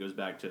 But then it goes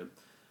back to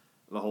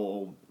the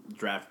whole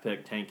draft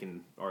pick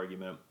tanking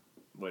argument,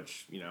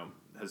 which,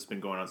 has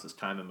been going on since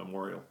time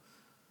immemorial.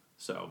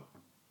 So,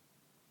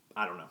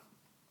 I don't know.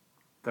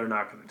 They're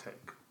not going to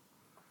tank.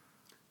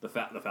 The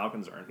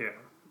Falcons aren't. Yeah.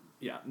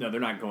 Yeah, no, they're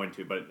not going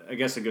to. But I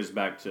guess it goes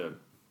back to...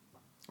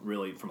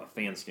 Really, from a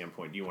fan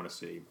standpoint, do you want to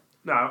see?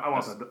 No, I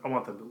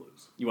want them to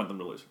lose. You want them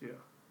to lose? Yeah.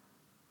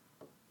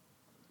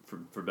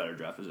 For better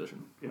draft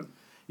position. Yeah.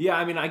 Yeah,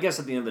 I mean, I guess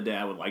at the end of the day,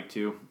 I would like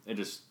to. It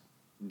just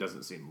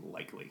doesn't seem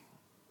likely.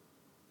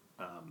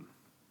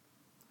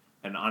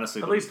 And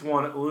honestly, at least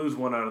lose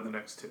one out of the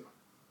next 2.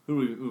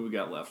 Who we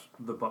got left?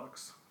 The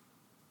Bucks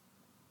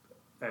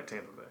at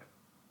Tampa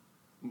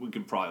Bay. We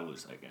could probably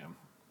lose that game,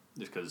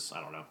 just because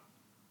I don't know.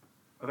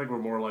 I think we're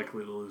more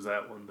likely to lose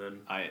that one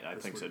than I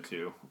think so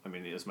too. I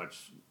mean, as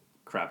much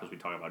crap as we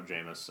talk about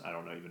Jameis, I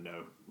don't even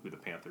know who the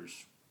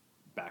Panthers'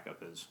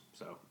 backup is.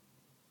 So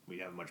we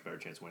have a much better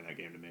chance of winning that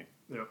game to me.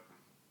 Yep.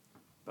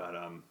 But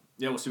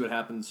yeah, we'll see what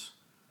happens.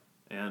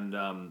 And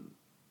I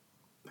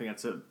think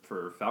that's it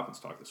for Falcons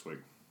talk this week.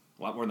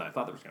 A lot more than I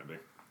thought there was going to be.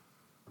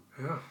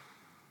 Yeah,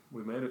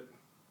 we made it.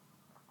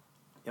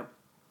 Yep.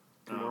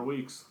 2 more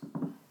weeks.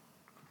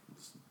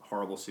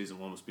 Horrible season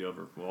will almost be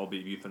over. We'll all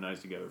be euthanized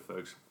together,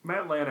 folks.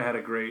 Matt Lana had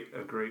a great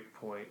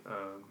point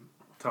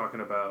talking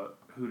about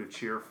who to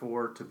cheer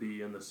for to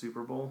be in the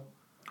Super Bowl,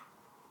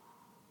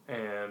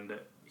 and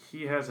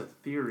he has a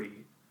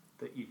theory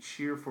that you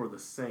cheer for the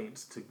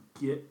Saints to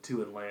get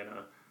to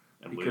Atlanta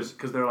And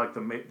because they're like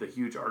the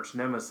huge arch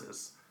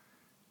nemesis,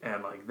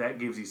 and like that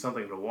gives you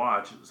something to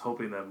watch. Is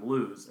hoping them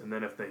lose, and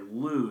then if they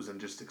lose in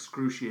just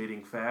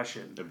excruciating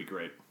fashion, that'd be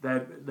great.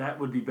 That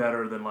would be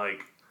better than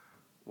like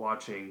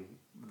watching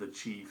the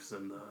Chiefs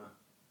and the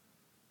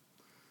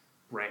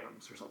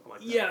Rams or something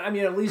like that. Yeah, I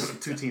mean, at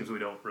least 2 teams we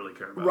don't really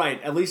care about.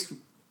 Right, at least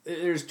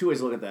there's 2 ways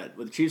to look at that.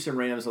 With the Chiefs and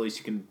Rams, at least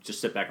you can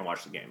just sit back and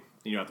watch the game.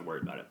 You don't have to worry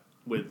about it.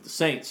 With the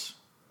Saints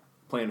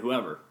playing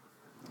whoever,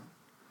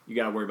 you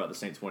got to worry about the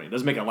Saints winning. It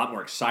does make it a lot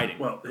more exciting.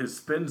 Well, his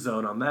spin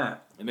zone on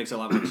that. It makes it a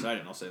lot more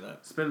exciting, I'll say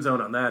that. Spin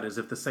zone on that is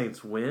if the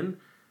Saints win,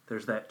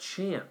 there's that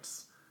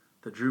chance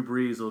that Drew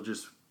Brees will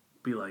just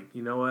be like,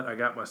 you know what, I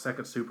got my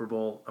 2nd Super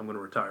Bowl, I'm going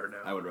to retire now.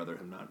 I would rather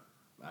him not.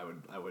 I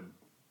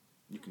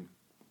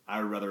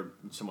would rather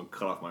someone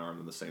cut off my arm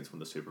than the Saints win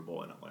the Super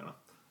Bowl in Atlanta.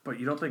 But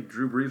you don't think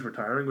Drew Brees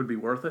retiring would be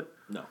worth it?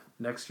 No.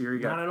 Next year you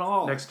got... Not at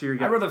all. Next year you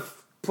got... I'd rather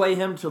play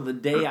him till the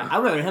day...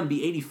 I'd rather him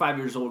be 85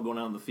 years old going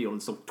out on the field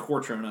and still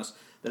torturing us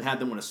than have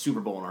them win a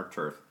Super Bowl on our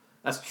turf.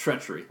 That's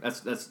treachery.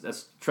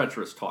 That's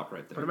treacherous talk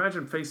right there. But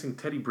imagine facing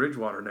Teddy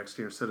Bridgewater next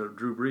year instead of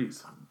Drew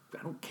Brees.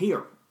 I don't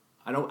care.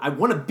 I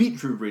want to beat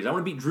Drew Brees. I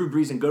want to beat Drew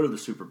Brees and go to the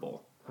Super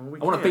Bowl.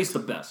 Well, I want to face the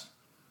best.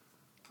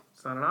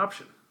 It's not an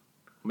option.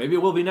 Maybe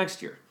it will be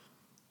next year.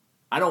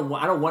 I don't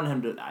want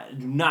him to. I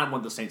do not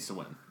want the Saints to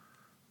win.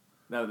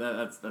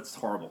 That's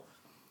horrible.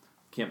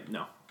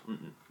 No.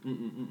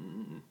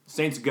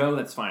 Saints go.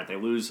 That's fine. If they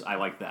lose, I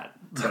like that.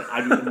 But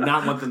I do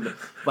not want them to.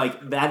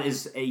 Like, that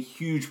is a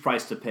huge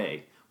price to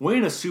pay.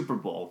 Winning a Super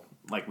Bowl,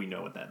 like we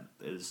know what that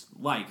is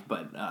like,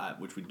 but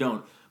which we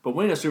don't. But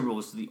winning a Super Bowl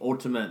is the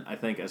ultimate. I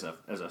think as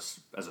a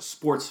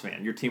sports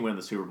fan, your team winning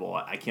the Super Bowl.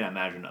 I can't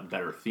imagine a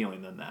better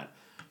feeling than that.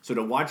 So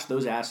to watch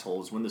those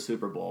assholes win the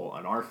Super Bowl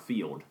on our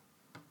field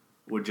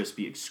would just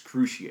be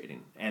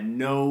excruciating. And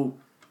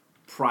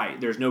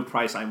there's no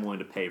price I'm willing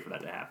to pay for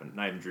that to happen.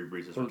 Not even Drew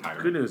Brees' retirement.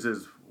 The good news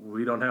is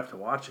we don't have to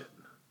watch it.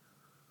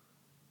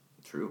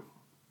 True.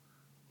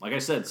 Like I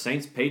said,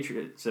 Saints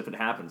Patriots. If it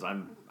happens,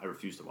 I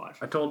refuse to watch.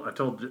 I told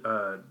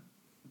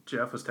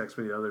Jeff was texting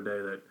me the other day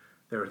that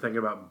they were thinking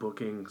about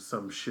booking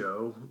some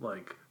show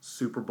like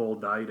Super Bowl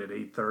night at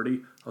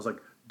 8:30. I was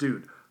like,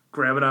 dude.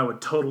 Graham and I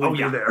would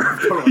totally be there.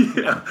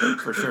 Totally. Yeah,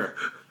 for sure.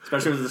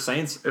 Especially with the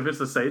Saints. If it's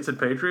the Saints and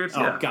Patriots,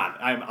 oh yeah. God,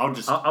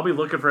 I'll be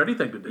looking for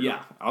anything to do.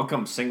 Yeah, I'll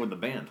come sing with the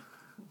band.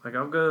 Like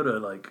I'll go to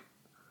like,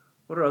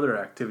 what are other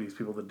activities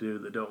people to do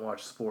that don't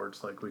watch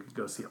sports? Like we could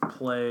go see a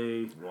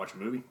play, Watch a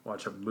movie.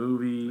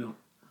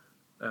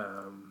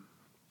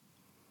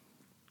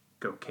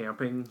 Go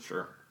camping.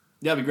 Sure.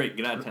 Yeah, it'd be great.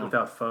 Get out of town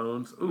without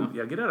phones. Ooh,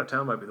 yeah, get out of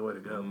town might be the way to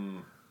go.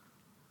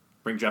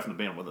 Bring Jeff and the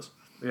band with us.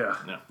 Yeah,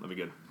 that'd be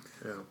good.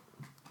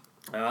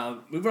 Yeah.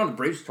 Moving on to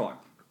Braves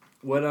talk.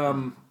 What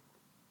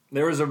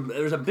there was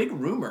a big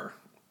rumor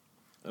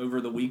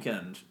over the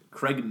weekend.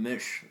 Craig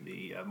Mish,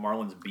 the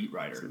Marlins beat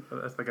writer.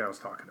 That's the guy I was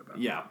talking about.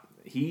 Yeah,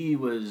 he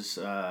was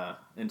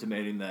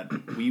intimating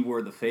that we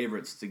were the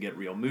favorites to get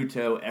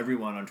Realmuto.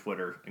 Everyone on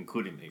Twitter,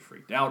 including me,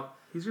 freaked out.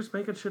 He's just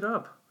making shit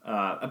up.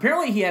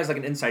 Apparently, he has like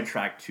an inside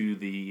track to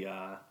the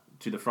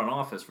front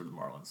office for the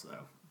Marlins,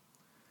 though.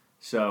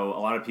 So a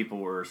lot of people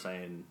were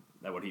saying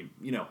that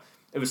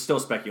it was still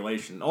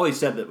speculation. All he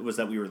said was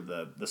that we were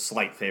the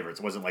slight favorites.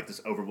 It wasn't like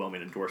this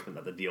overwhelming endorsement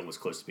that the deal was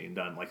close to being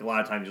done. Like a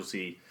lot of times you'll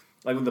see,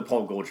 like with the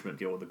Paul Goldschmidt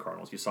deal with the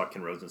Cardinals, you saw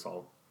Ken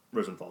Rosenthal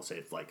say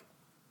it's like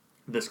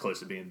this close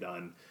to being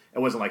done. It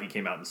wasn't like he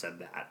came out and said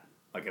that.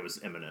 Like it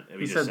was imminent.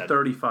 He said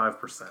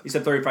 35%. He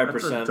said 35%.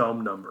 That's a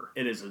dumb number.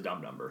 It is a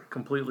dumb number.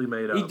 Completely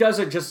made up. He does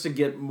it just to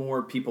get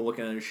more people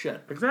looking at his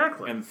shit.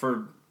 Exactly. And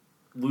for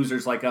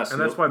losers like us.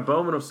 And that's why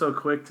Bowman was so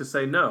quick to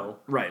say no.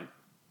 Right.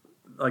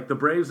 Like the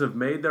Braves have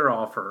made their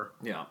offer.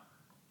 Yeah.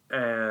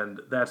 And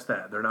that's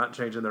that. They're not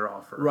changing their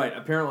offer. Right.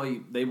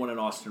 Apparently they wanted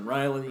Austin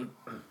Riley,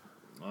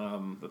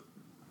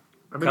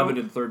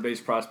 coveted third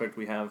base prospect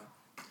we have.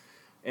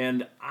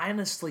 And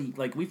honestly,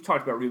 like we've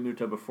talked about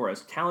Realmuto before,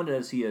 as talented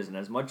as he is and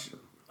as much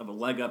of a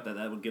leg up that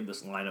would give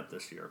this lineup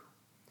this year,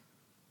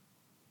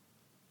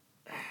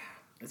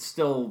 I just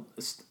don't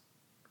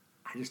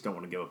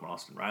want to give up on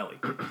Austin Riley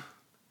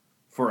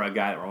for a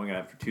guy that we're only going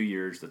to have for 2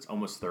 years that's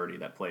almost 30,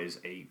 that plays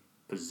a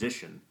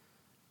position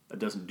that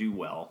doesn't do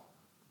well.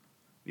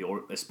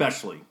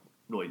 Especially,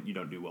 really, you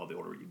don't do well the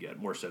older you get,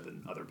 more so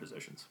than other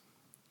positions.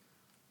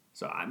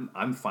 So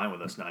I'm fine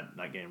with us not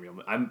getting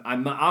Realmuto.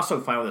 I'm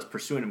also fine with us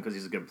pursuing him because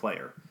he's a good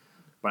player,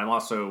 but I'm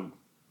also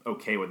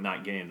okay with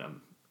not getting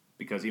him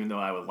because even though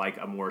I would like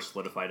a more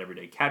solidified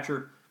everyday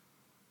catcher,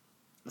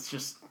 it's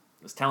just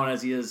as talented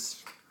as he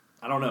is.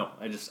 I don't know.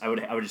 I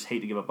would just hate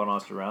to give up on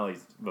Austin Riley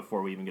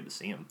before we even get to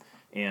see him,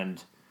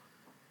 and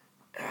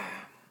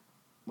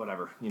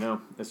whatever,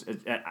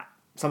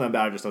 something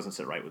about it just doesn't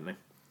sit right with me.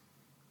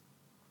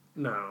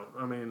 No,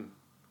 I mean,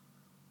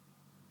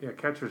 yeah,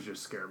 catchers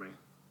just scare me.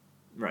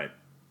 Right.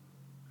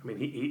 I mean,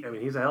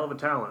 he's a hell of a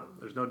talent.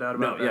 There's no doubt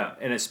about that. Yeah,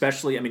 and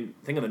especially,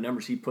 think of the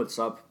numbers he puts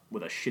up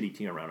with a shitty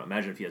team around him.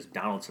 Imagine if he has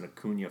Donaldson,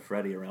 Acuna,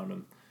 Freddie around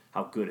him,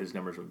 how good his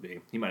numbers would be.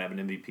 He might have an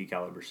MVP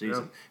caliber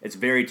season. Yeah. It's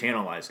very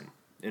tantalizing.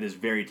 It is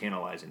very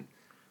tantalizing.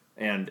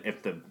 And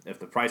if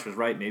the price was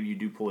right, maybe you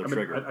do pull the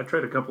trigger. I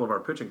trade a couple of our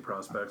pitching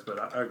prospects,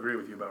 but I agree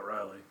with you about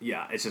Riley.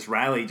 Yeah, it's just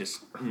Riley I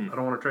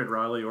don't want to trade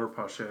Riley or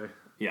Pache.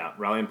 Yeah,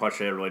 Riley and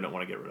Pache I really don't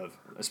want to get rid of.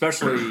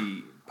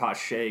 Especially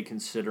Pache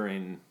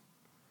considering...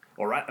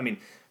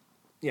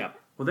 yeah.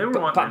 Well, they were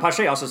wanting...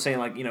 Pache also saying,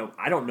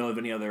 I don't know of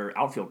any other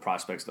outfield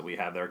prospects that we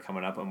have that are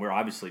coming up, and we're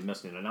obviously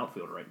missing an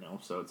outfielder right now,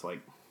 so it's like,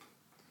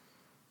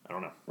 I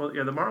don't know. Well,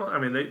 yeah, the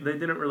Marlins, they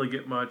didn't really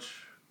get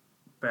much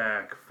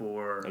back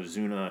for...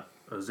 Ozuna,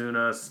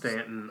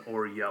 Stanton,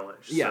 or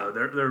Yelich. Yeah. So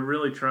they're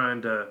really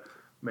trying to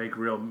make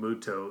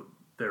Realmuto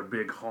their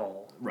big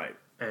haul. Right.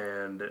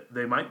 And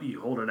they might be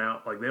holding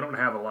out, they don't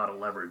have a lot of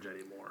leverage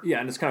anymore. Yeah,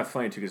 and it's kind of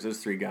funny, too, because those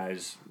three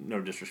guys, no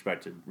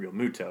disrespect to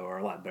Realmuto, are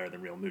a lot better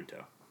than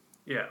Realmuto.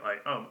 Yeah,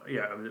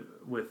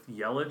 with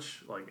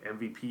Yelich,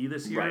 MVP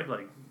this year,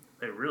 right.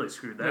 They really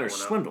screwed that one up. They're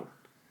swindled.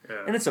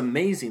 Yeah. And it's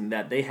amazing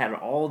that they had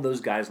all those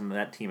guys on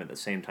that team at the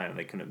same time, and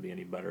they couldn't be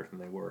any better than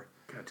they were.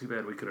 God, too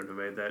bad we couldn't have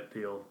made that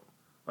deal.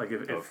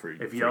 If for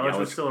Yelich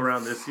was still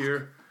around this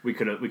year, we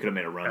could have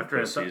made a run after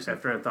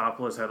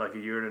Anthopoulos had a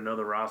year to know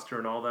the roster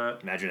and all that.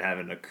 Imagine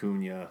having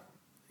Acuna,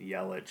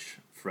 Yelich,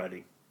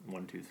 Freddie,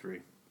 1, 2, 3.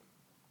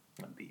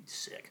 That'd be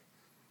sick.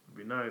 It'd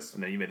be nice.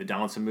 And then you made the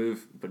Donaldson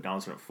move, put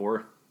Donaldson at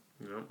 4.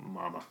 Yep.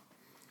 Mama.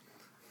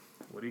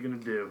 What are you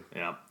gonna do?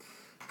 Yeah.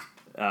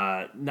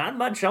 Not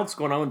much else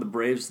going on with the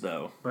Braves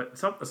though. But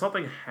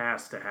something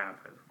has to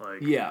happen.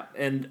 Yeah,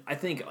 and I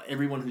think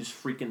everyone who's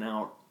freaking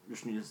out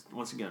just needs,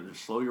 once again,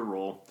 just slow your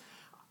roll.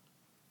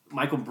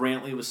 Michael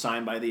Brantley was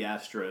signed by the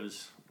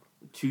Astros,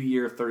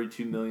 2-year,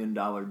 $32 million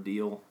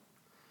deal.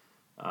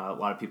 A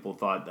lot of people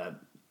thought that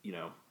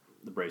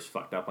the Braves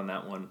fucked up on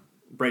that one.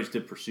 Braves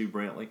did pursue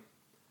Brantley,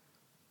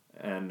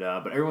 and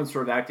but everyone's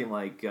sort of acting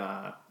like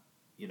because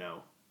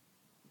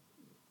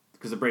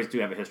the Braves do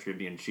have a history of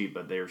being cheap,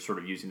 but they're sort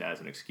of using that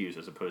as an excuse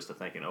as opposed to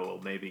thinking, oh well,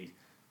 maybe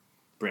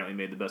Brantley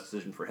made the best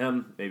decision for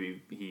him.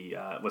 Maybe he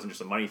it wasn't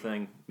just a money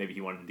thing. Maybe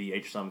he wanted to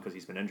DH some because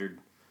he's been injured.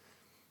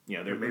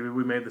 Maybe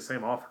we made the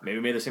same offer. Maybe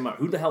we made the same offer.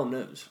 Who the hell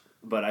knows?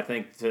 But I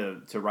think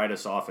to write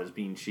us off as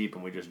being cheap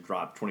and we just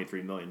dropped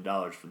 $23 million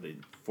for the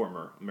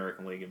former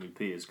American League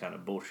MVP is kind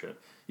of bullshit.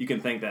 You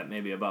can think that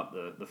maybe about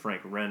the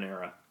Frank Wren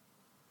era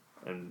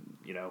and,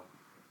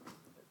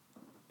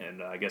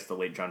 and I guess the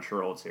late John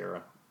Sherholtz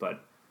era.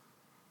 But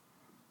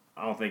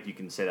I don't think you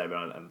can say that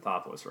about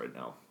Anthopoulos right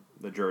now.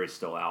 The jury's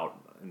still out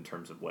in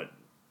terms of what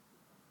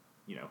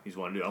he's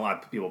willing to do. A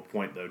lot of people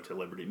point though to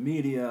Liberty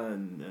Media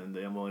and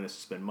the unwillingness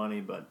to spend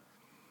money, but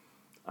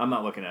I'm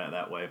not looking at it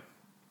that way.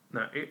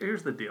 Now,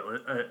 here's the deal.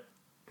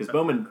 Because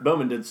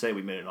Bowman did say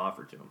we made an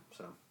offer to him,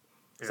 so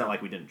it's not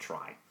like we didn't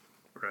try.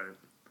 Right.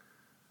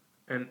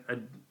 And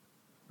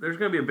there's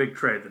going to be a big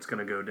trade that's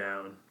going to go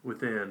down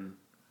within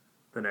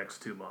the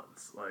next 2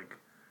 months. Like,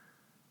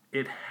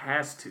 it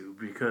has to,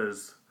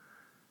 because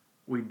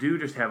we do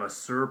just have a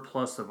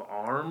surplus of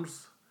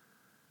arms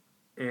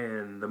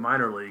in the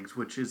minor leagues,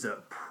 which is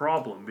a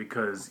problem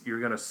because you're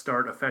going to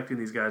start affecting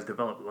these guys'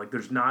 development. Like,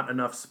 there's not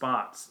enough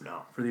spots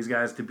for these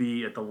guys to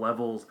be at the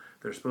levels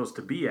they're supposed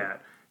to be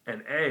at.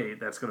 And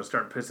that's going to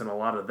start pissing a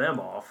lot of them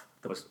off,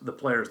 the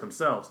players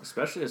themselves.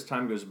 Especially as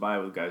time goes by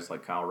with guys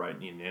like Kyle Wright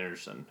and Ian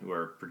Anderson, who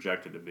are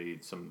projected to be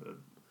some of the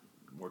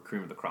more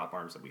cream of the crop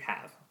arms that we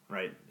have,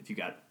 right? If you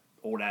got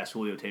old-ass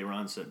Julio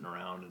Teheran sitting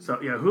around. So,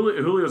 yeah,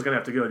 Julio's going to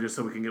have to go just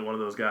so we can get one of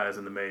those guys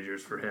in the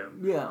majors for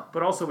him. Yeah.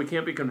 But also, we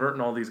can't be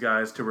converting all these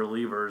guys to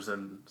relievers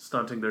and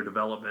stunting their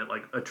development.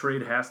 Like, a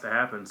trade has to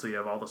happen so you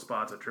have all the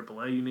spots at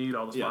AAA you need,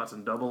 all the spots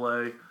in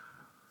AA.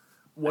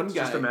 It's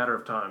just a matter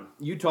of time.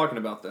 You talking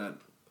about that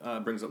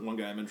brings up one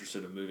guy I'm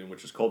interested in moving,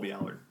 which is Colby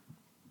Allard,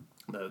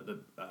 the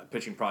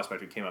pitching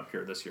prospect who came up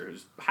here this year,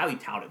 who's highly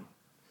touted.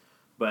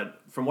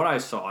 But from what I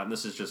saw, and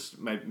this is just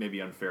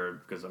maybe unfair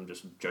because I'm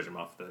just judging him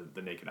off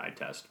the naked eye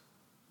test,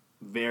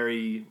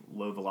 very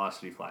low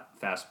velocity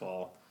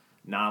fastball,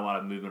 not a lot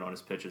of movement on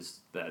his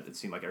pitches that it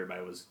seemed like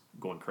everybody was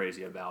going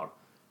crazy about.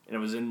 And it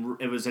was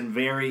in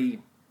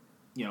very,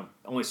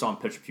 only saw him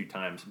pitch a few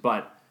times.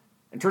 But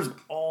in terms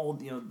of all,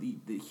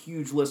 the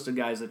huge list of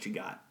guys that you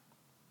got,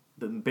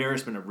 the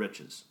embarrassment of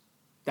riches,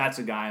 that's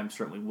a guy I'm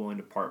certainly willing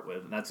to part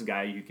with. And that's a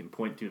guy you can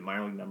point to in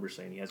minor league numbers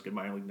saying he has good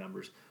minor league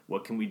numbers.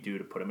 What can we do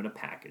to put him in a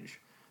package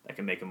that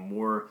can make him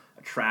more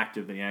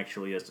attractive than he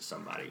actually is to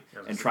somebody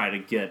and try to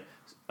get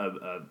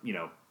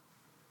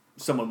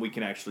someone we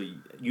can actually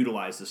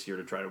utilize this year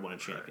to try to win a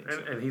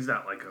championship. And he's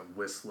not like a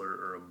Whistler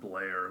or a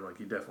Blair. Like,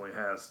 he definitely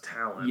has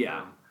talent.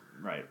 Yeah,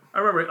 right. I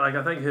remember,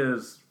 I think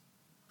his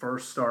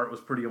first start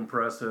was pretty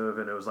impressive,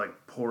 and it was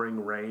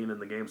pouring rain,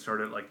 and the game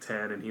started at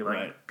 10, and he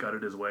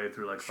gutted his way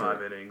through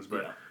 5 innings.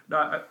 But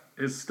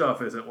his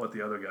stuff isn't what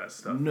the other guys'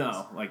 stuff is.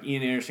 No, like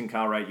Ian Anderson,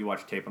 Kyle Wright, you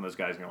watch tape on those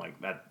guys, and you're like,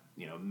 that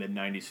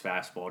mid-90s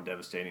fastball,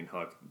 devastating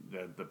hook,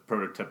 the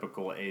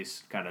prototypical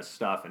ace kind of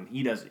stuff, and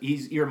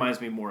he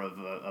reminds me more of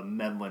a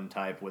Medlin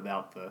type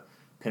without the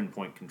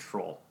pinpoint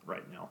control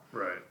right now.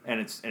 Right. And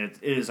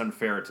it is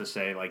unfair to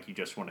say you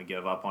just want to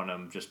give up on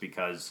him just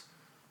because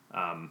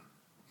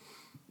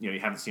you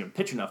haven't seen him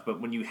pitch enough.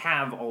 But when you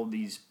have all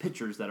these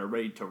pitchers that are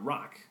ready to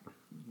rock,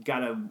 you got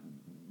to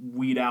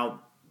weed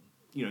out,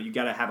 you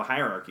got to have a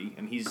hierarchy,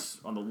 and he's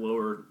on the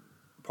lower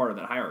part of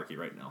that hierarchy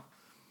right now.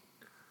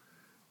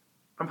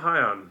 I'm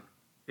high on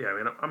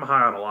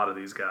a lot of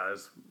these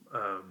guys.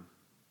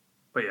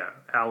 But yeah,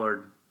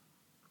 Allard,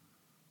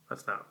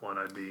 that's not one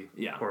I'd be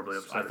horribly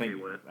upset if he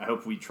went. I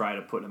hope we try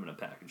to put him in a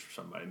package for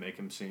somebody, make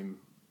him seem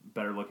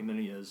better looking than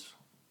he is,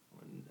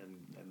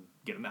 and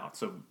get him out.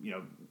 So,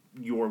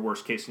 your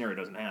worst case scenario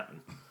doesn't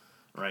happen,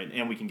 right?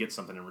 And we can get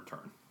something in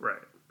return.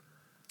 Right.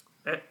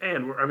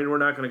 And we're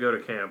not going to go to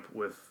camp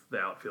with the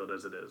outfield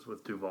as it is,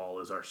 with Duvall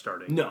as our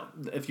starting. No,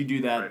 if you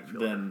do that,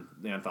 then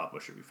the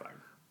Anthopoulos should be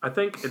fired. I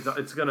think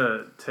it's going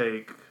to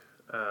take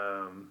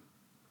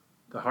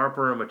the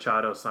Harper and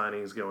Machado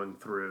signings going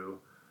through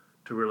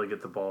to really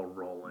get the ball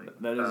rolling.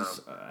 That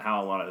is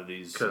how a lot of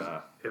these.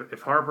 Because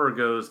if Harper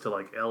goes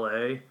to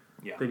L.A.,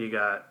 then you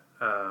got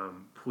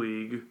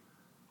Puig.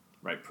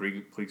 Right,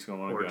 Puig's going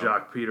to want to go. Or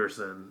Jock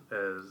Peterson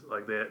as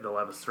they'll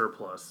have a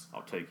surplus.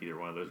 I'll take either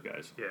one of those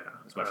guys. Yeah,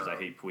 as much as I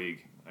hate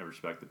Puig, I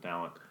respect the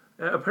talent.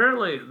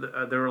 Apparently,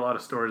 there were a lot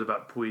of stories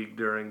about Puig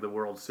during the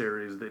World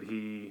Series that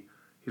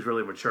he's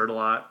really matured a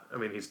lot. I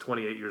mean, he's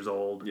 28 years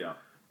old. Yeah,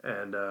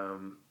 and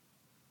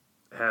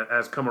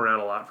has come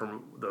around a lot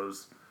from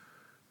those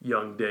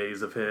young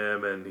days of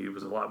him, and he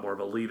was a lot more of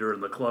a leader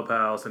in the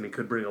clubhouse, and he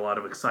could bring a lot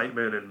of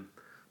excitement. And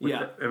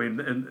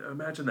and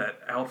imagine that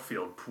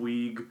outfield,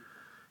 Puig,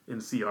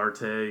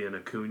 Inciarte, and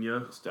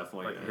Acuna. It's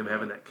definitely him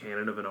having that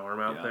cannon of an arm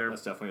out there.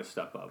 That's definitely a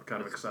step up.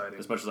 Kind of exciting.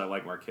 As much as I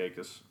like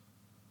Markakis,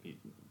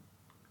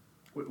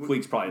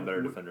 Puig's probably a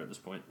better defender at this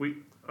point. We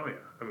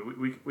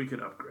can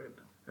upgrade,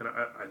 and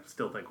I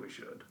still think we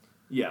should.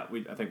 Yeah,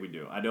 I think we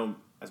do. I don't.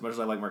 As much as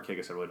I like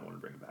Markakis, I really don't want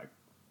to bring him back.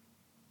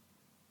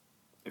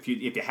 If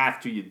you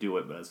have to, you do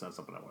it, but it's not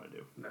something I want to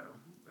do. No,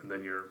 and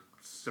then you're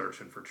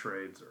searching for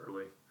trades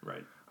early.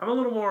 Right. I'm a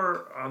little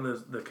more on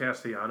the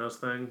Castellanos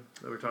thing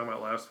that we were talking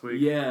about last week.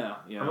 Yeah.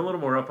 I'm a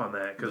little more up on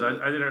that because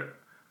I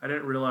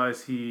didn't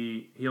realize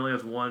he only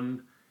has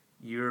 1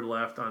 year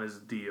left on his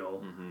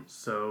deal,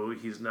 so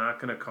he's not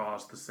going to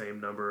cost the same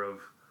number of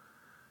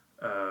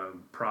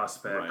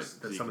prospects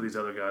that some of these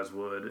other guys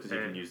would. Because you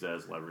can use that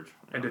as leverage.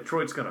 Yeah. And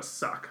Detroit's going to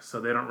suck,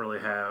 so they don't really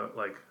have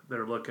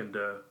they're looking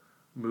to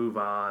move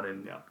on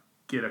and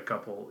get a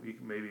couple. You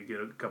can maybe get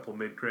a couple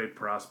mid-grade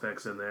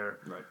prospects in there,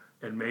 Right.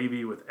 and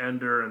maybe with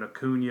Ender and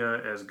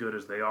Acuna as good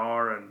as they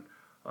are, and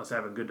us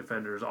having good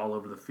defenders all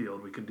over the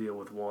field, we can deal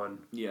with one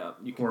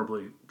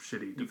horribly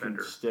shitty defender. You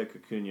can stick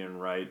Acuna in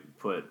right,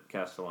 put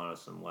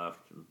Castellanos in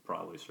left, and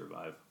probably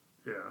survive.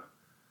 Yeah.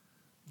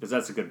 Because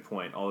that's a good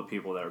point. All the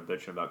people that are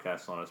bitching about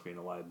Castellanos being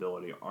a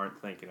liability aren't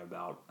thinking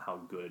about how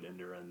good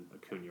Ender and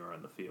Acuna are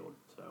in the field.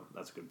 So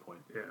that's a good point.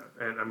 Yeah,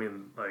 and I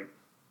mean, like,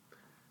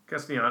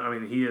 Castellanos, I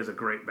mean, he is a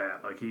great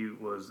bat. Like, he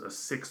was a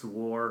 6th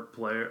WAR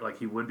player. Like,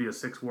 he would be a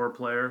 6th WAR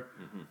player,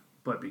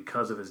 but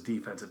because of his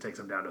defense, it takes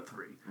him down to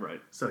 3.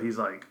 Right. So he's,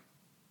 like,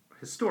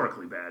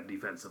 historically bad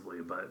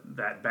defensively, but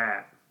that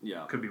bat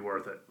could be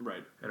worth it.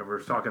 Right. And if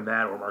we're talking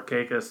that or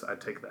Markakis,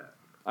 I'd take that.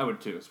 I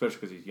would too, especially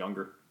because he's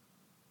younger.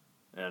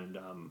 And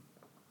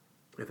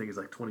I think he's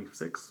like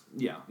 26.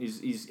 Yeah,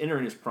 he's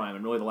entering his prime,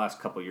 and really the last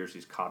couple of years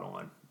he's caught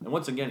on. And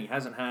once again, he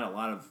hasn't had a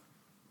lot of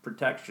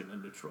protection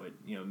in Detroit.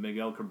 You know,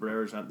 Miguel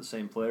Cabrera's not the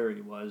same player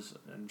he was,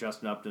 and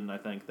Justin Upton, I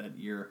think that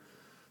year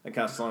that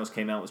Castellanos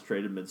came out was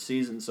traded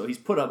mid-season, so he's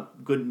put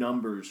up good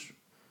numbers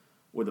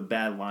with a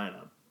bad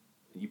lineup.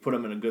 You put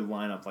him in a good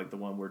lineup like the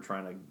one we're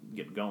trying to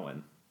get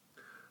going.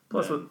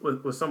 Plus,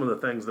 with some of the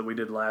things that we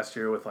did last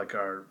year with like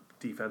our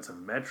defensive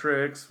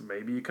metrics,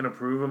 maybe you can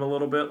improve him a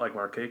little bit, like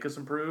Markakis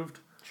improved.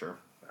 Sure.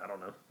 I don't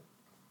know.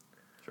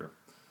 Sure.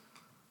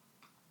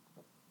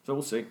 So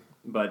we'll see.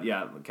 But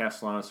yeah,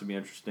 Castellanos would be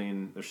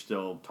interesting. There's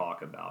still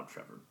talk about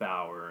Trevor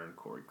Bauer and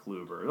Corey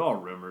Kluber. All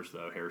rumors,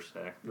 though,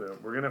 hearsay. Yeah,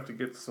 we're going to have to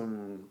get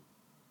some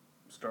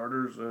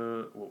starters.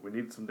 We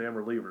need some damn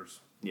relievers.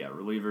 Yeah,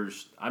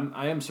 relievers.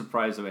 I am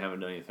surprised that we haven't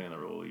done anything on the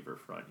reliever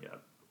front yet.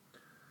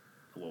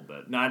 A little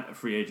bit. Not a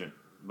free agent,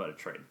 but a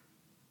trade.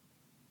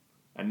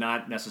 And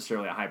not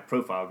necessarily a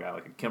high-profile guy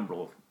like a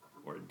Kimbrel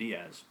or a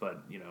Diaz,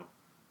 but, you know,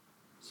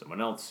 someone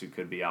else who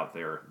could be out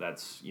there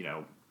that's, you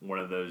know, one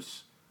of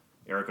those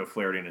Eric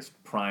O'Flaherty and his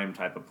prime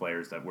type of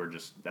players that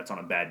that's on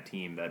a bad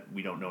team that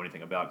we don't know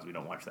anything about because we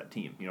don't watch that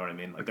team. You know what I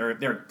mean? Like, there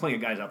are plenty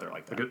of guys out there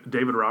like that. Like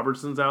David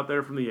Robertson's out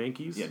there from the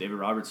Yankees? Yeah, David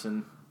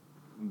Robertson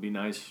would be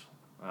nice.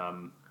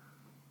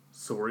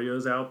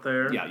 Soria's out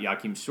there. Yeah,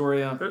 Joakim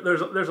Soria.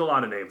 There's a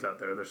lot of names out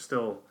there. There's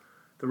still...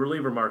 The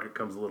reliever market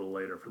comes a little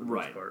later for the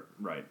most part.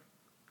 Right.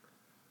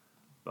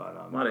 But,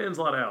 a lot of ins,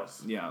 a lot of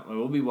outs. Yeah,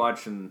 we'll be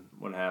watching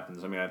what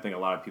happens. I mean, I think a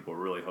lot of people are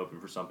really hoping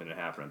for something to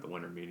happen at the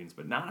winter meetings,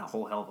 but not a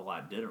whole hell of a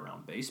lot did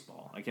around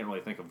baseball. I can't really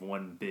think of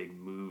one big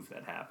move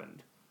that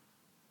happened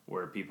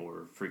where people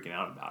were freaking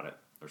out about it,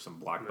 or some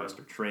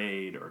blockbuster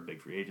trade, or a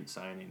big free agent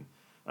signing.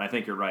 And I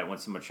think you're right.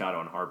 Once the Machado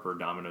and Harper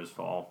dominoes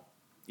fall,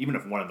 even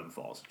if one of them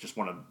falls, just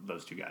one of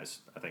those two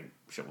guys, I think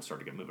shit will start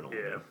to get moving a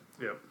little bit.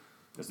 Yep.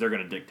 Because they're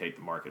going to dictate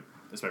the market,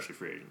 especially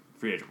free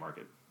agent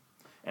market.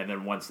 And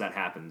then once that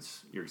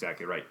happens, you're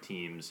exactly right.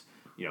 Teams,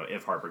 you know,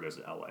 if Harper goes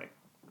to LA,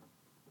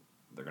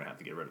 they're going to have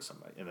to get rid of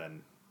somebody. And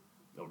then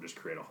they'll just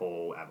create a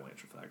whole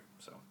avalanche effect.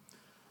 So,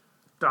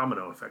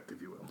 domino effect,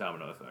 if you will.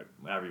 Domino effect,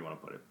 however you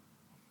want to put it.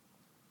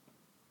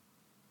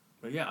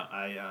 But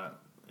yeah,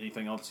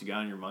 anything else you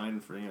got in your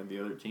mind for any of the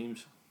other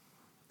teams?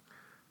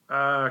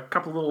 A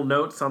couple little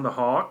notes on the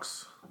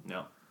Hawks.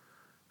 No.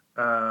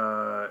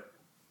 On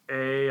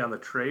the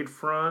trade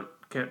front,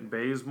 Kenton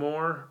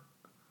Bazemore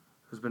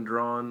has been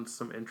drawing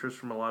some interest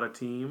from a lot of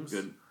teams.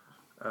 Good.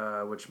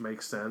 Which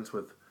makes sense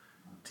with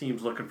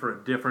teams looking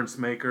for a difference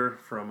maker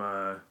from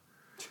a...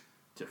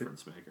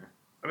 Difference maker.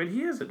 I mean,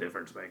 he is a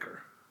difference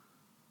maker.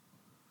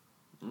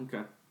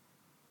 Okay.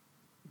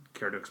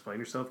 Care to explain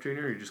yourself,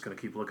 Junior, or are you just going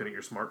to keep looking at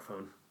your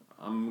smartphone?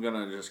 I'm going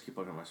to just keep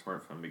looking at my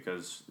smartphone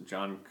because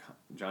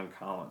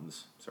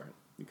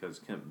because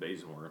Kent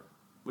Bazemore,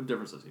 what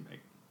difference does he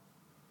make?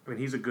 I mean,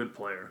 he's a good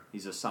player.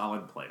 He's a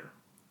solid player.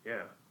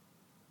 Yeah.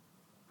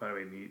 But,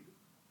 I mean,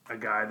 a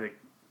guy that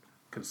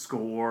can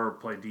score,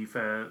 play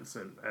defense,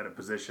 and at a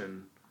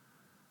position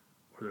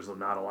where there's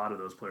not a lot of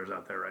those players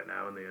out there right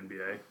now in the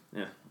NBA.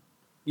 Yeah.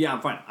 Yeah,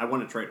 I'm fine. I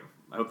want to trade him.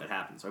 I hope that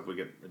happens. I hope we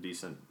get a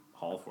decent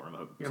haul for him.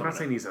 I'm not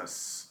saying he's a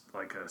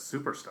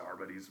superstar,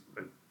 but he's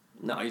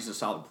he's a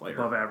solid player.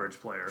 Above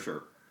average player.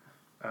 Sure.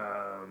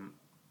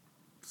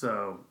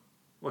 So,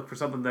 look for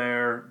something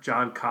there.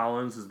 John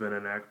Collins has been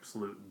an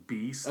absolute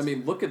beast. I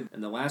mean, look at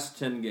in the last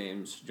 10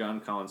 games, John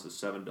Collins has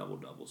 7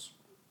 double-doubles.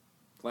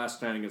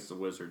 Last night against the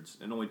Wizards,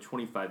 in only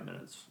 25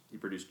 minutes, he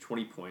produced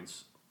 20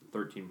 points,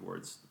 13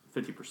 boards,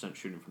 50%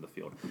 shooting from the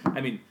field.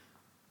 I mean,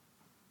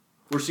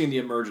 we're seeing the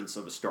emergence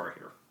of a star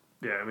here.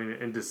 Yeah, I mean,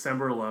 in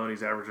December alone,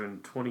 he's averaging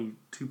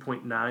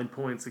 22.9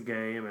 points a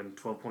game and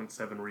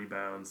 12.7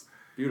 rebounds.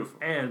 Beautiful.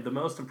 And the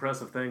most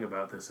impressive thing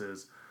about this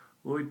is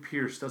Lloyd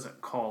Pierce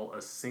doesn't call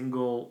a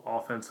single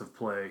offensive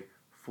play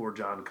for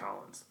John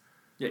Collins.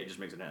 Yeah, he just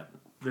makes it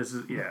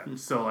happen.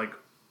 So, like,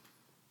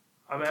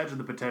 imagine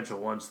the potential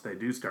once they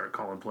do start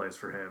calling plays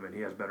for him and he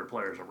has better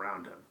players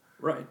around him.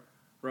 Right.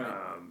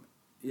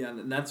 Yeah,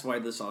 and that's why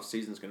this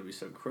offseason is going to be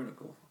so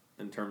critical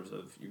in terms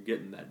of you're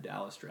getting that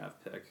Dallas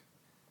draft pick.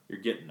 You're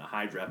getting a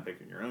high draft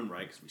pick in your own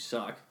right because we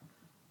suck.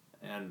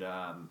 And,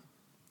 I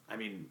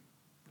mean,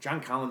 John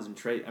Collins and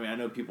Trey. I mean, I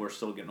know people are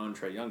still getting on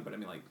Trey Young, but I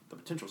mean, like the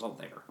potential's all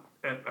there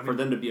for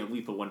them to be a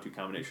lethal 1-2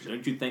 combination.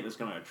 Don't you think that's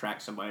going to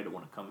attract somebody to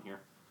want to come here?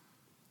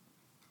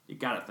 You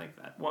got to think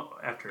that. Well,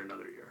 after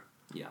another year.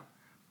 Yeah.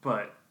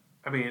 But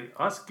I mean,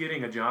 us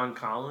getting a John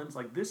Collins,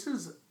 like this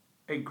is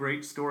a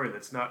great story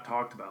that's not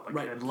talked about.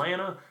 Like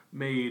Atlanta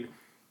made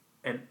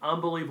an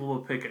unbelievable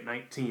pick at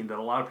 19 that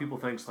a lot of people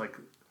think's like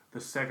the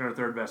second or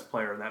third best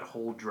player in that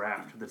whole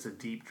draft. That's a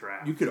deep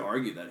draft. You could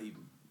argue that he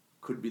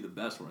could be the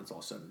best when it's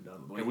all said and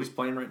done. The way he's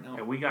playing right now.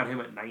 And we got him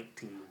at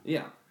 19.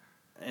 Yeah.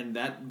 And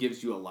that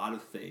gives you a lot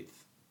of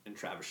faith in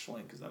Travis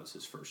Schlenk because that was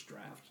his first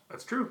draft.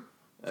 That's true.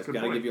 That's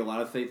got to give you a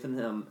lot of faith in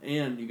him.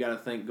 And you got to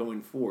think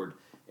going forward,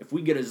 if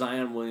we get a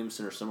Zion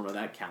Williamson or someone of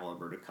that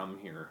caliber to come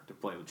here to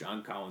play with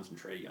John Collins and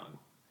Trey Young,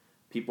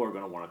 people are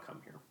going to want to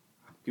come here.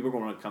 People are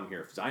going to want to come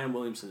here. If Zion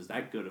Williamson is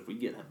that good, if we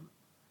get him,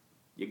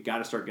 you got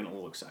to start getting a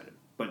little excited.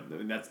 But I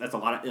mean, that's a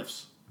lot of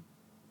ifs.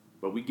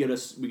 But we get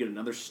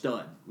another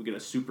stud. We get a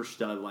super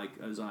stud like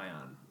a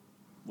Zion.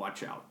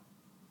 Watch out.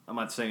 I'm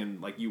not saying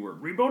like you were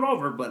rebuild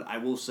over, but I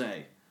will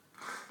say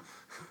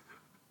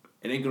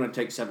it ain't going to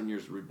take 7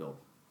 years to rebuild.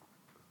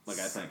 Like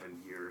I think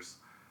 7 years.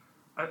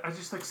 I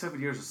just think 7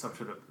 years is such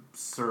an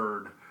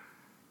absurd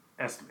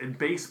estimate in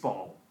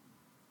baseball.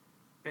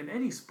 In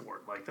any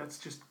sport, like that's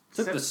just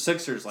the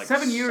Sixers like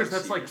 7 years.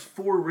 That's like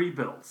 4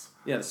 rebuilds.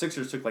 Yeah, the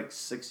Sixers took like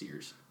 6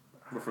 years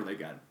before they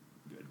got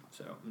good.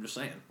 So I'm just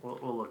saying.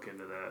 We'll look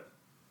into that.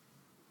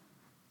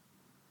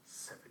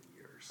 7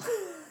 years.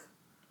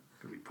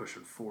 Gonna be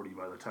pushing 40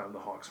 by the time the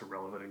Hawks are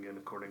relevant again,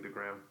 according to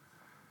Graham.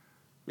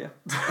 Yeah.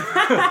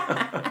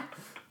 I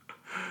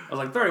was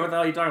like 30. What the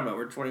hell are you talking about?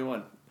 We're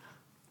 21.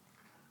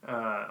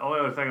 Only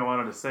other thing I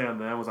wanted to say on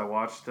them was I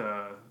watched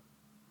the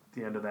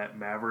end of that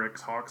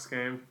Mavericks-Hawks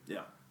game.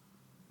 Yeah.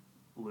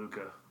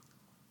 Luka.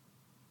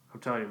 I'm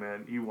telling you,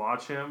 man, you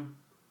watch him,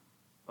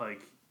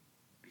 like,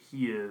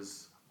 he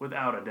is,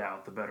 without a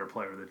doubt, the better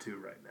player of the two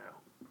right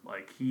now.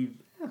 Like,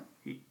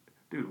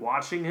 dude,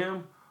 watching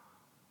him,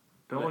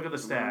 don't look at the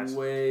stats.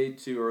 Way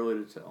too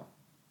early to tell.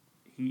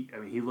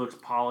 He looks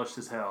polished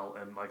as hell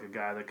and like a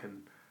guy that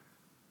can,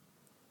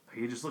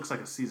 he just looks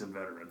like a seasoned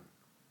veteran.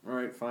 All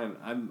right, fine.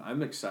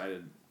 I'm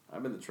excited.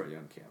 I'm in the Trae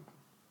Young camp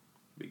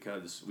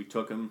because we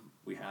took him,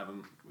 we have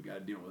him, we got to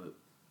deal with it.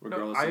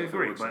 Regardless, no, I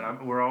agree,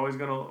 but they're always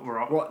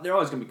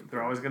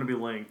gonna be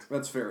linked.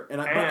 That's fair,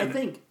 but I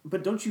think,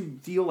 but don't you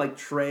feel like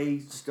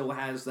Trae still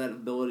has that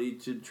ability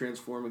to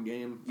transform a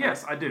game?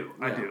 Yes, I do.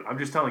 Yeah. I do. I'm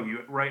just telling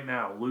you right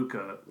now,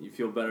 Luka. You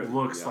feel better.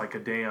 Looks like a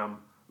damn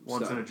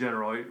once in a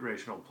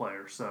generational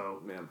player.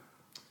 So man,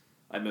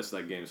 I missed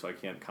that game, so I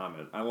can't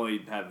comment. I only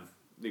have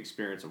the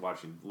experience of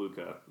watching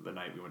Luka the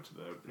night we went to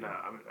the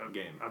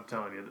game. I'm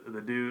telling you,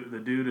 the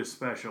dude is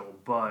special,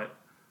 but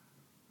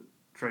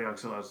Trae Young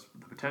still has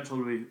the potential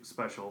to be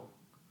special,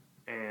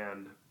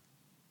 and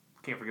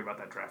can't forget about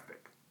that draft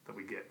pick that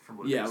we get from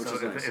Luka. Yeah, which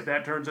is nice. If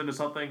that turns into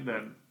something,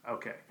 then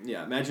okay.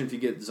 Yeah, imagine if you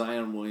get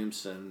Zion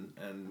Williamson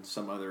and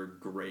some other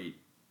great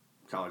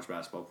college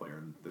basketball player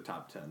in the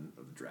top 10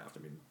 of the draft.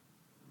 I mean,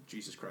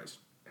 Jesus Christ.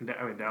 And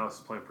Dallas is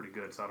playing pretty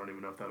good, so I don't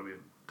even know if that'll be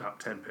a top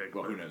 10 pick.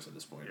 Well, who knows at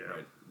this point,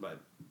 right?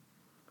 But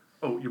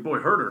your boy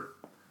Herter.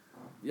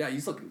 Yeah,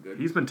 he's looking good.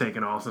 He's been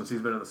taking off since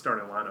he's been in the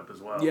starting lineup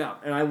as well. Yeah,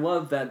 and I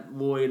love that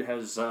Lloyd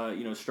has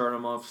started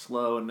him off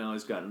slow, and now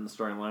he's gotten in the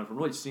starting lineup. I'm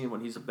really seeing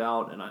what he's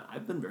about, and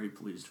I've been very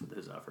pleased with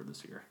his effort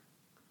this year.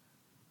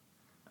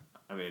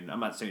 I mean, I'm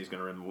not saying he's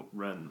going to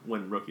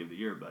win Rookie of the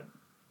Year, but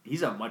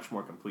he's a much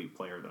more complete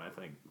player than I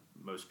think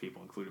most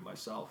people, including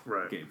myself,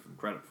 gave him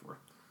credit for.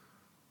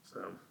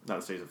 So, not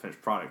to say he's a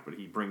finished product, but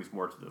he brings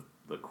more to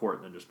the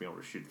court than just being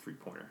able to shoot a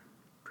three-pointer,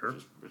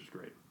 which is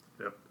great.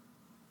 Yep.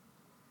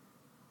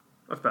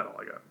 That's about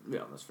all I got.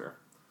 Yeah, that's fair.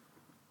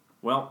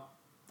 Well,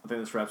 I think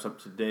this wraps up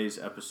today's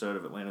episode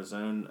of Atlanta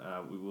Zone.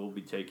 We will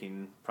be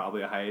taking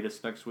probably a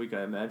hiatus next week,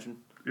 I imagine.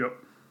 Yep.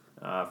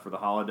 For the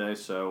holiday,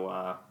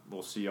 so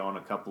we'll see you all in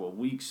a couple of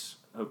weeks.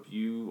 Hope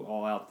you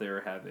all out there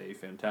have a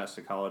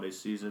fantastic holiday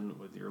season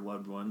with your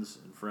loved ones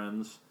and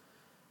friends.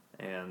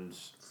 And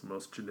it's the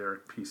most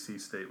generic PC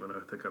statement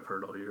I think I've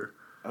heard all year.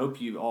 I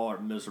hope you all are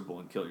miserable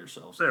and kill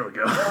yourselves. There we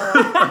go.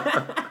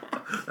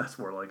 That's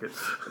more like it.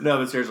 No,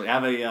 but seriously,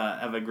 have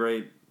a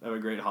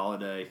great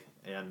holiday,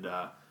 and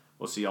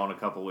we'll see you all in a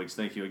couple of weeks.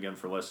 Thank you again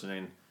for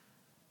listening,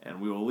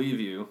 and we will leave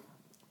you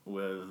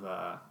with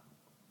a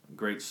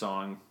great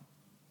song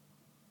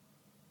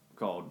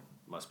called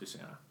 "Must Be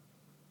Santa."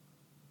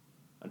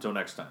 Until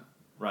next time,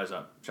 rise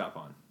up, chop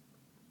on,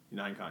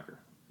 unite and conquer,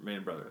 remain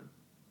in brotherhood,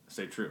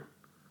 stay true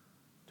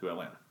to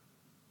Atlanta.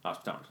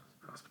 Hospitality.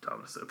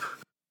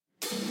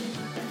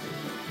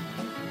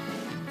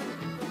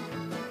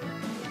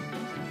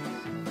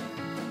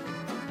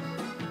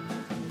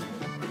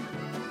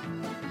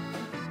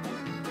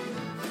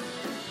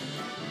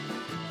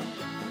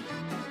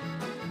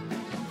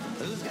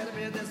 Who's got a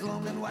beard that's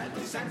long and white?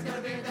 Santa's got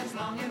a beard that's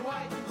long and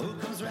white. Who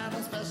comes around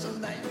on special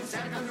night?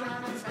 Santa comes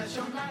around on a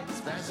special night.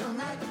 Special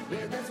night,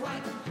 beard that's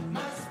white.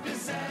 Must be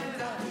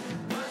Santa,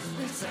 Must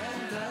be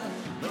Santa,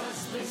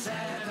 must be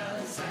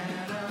Santa,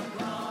 Santa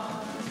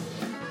Claus.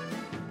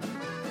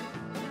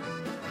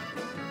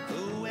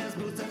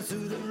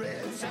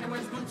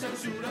 so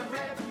shoot up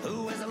red.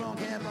 Who has a long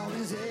cap on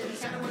his head?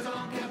 Santa with a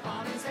long cap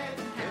on his head.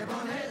 Cap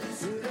on head,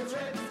 suit that's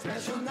red.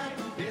 Special night,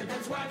 Beard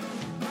that's white.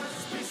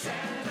 Must be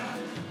Santa.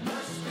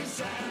 Must be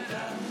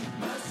Santa.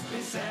 Must be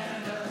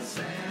Santa.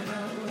 Santa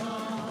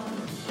Claus.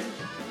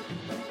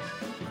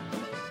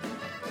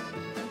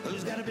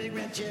 who's got a big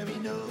red cherry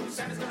nose?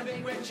 Santa's got a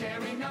big red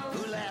cherry nose.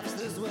 Who laughs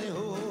this way,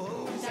 ho, ho,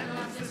 ho? Santa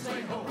laughs this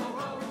way, ho, ho,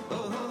 ho.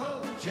 Ho, ho,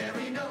 ho.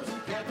 Cherry nose,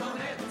 cap on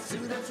head,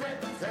 suit that's red.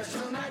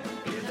 Special night,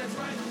 beard that's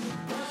white.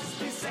 Must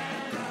be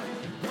Santa.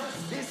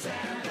 Must be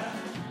Santa.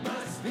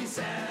 Must be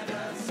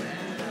Santa.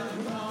 Santa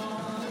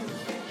Claus.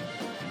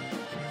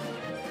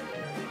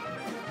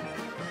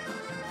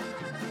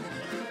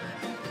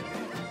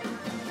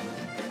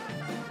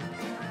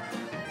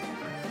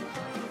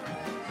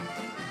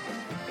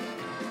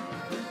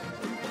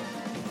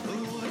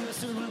 Who very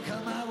soon will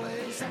come my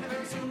way? Santa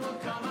very soon will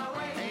come our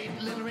way.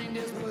 8 little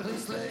reindeers pull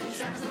his sleigh.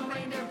 Santa's little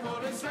reindeer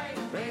pulled his sleigh.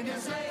 Reindeer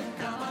sleigh,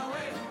 come our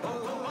way. Ho,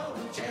 ho, ho.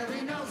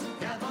 Cherry nose,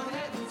 cap on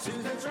head,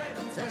 suit that's red.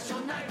 Special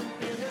night,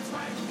 beard that's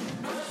white.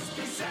 Must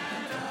be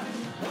Santa.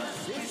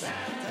 Must be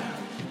Santa.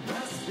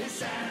 Must be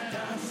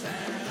Santa.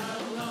 Santa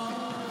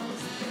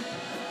Claus.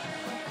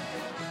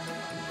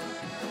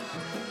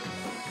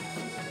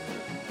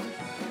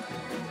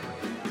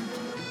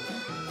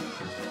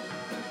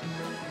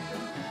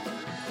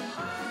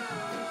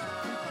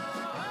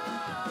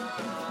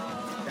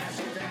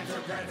 Dasher,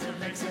 Dancer, Prancer,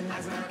 Vixen,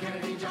 Eisenhower,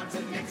 Kennedy,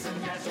 Johnson,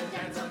 Nixon, Dasher,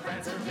 Dancer,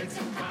 Prancer,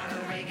 Vixen,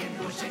 Connor, Reagan,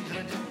 Bush, and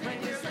Clinton.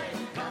 Reindeer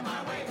sleigh, come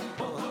our way.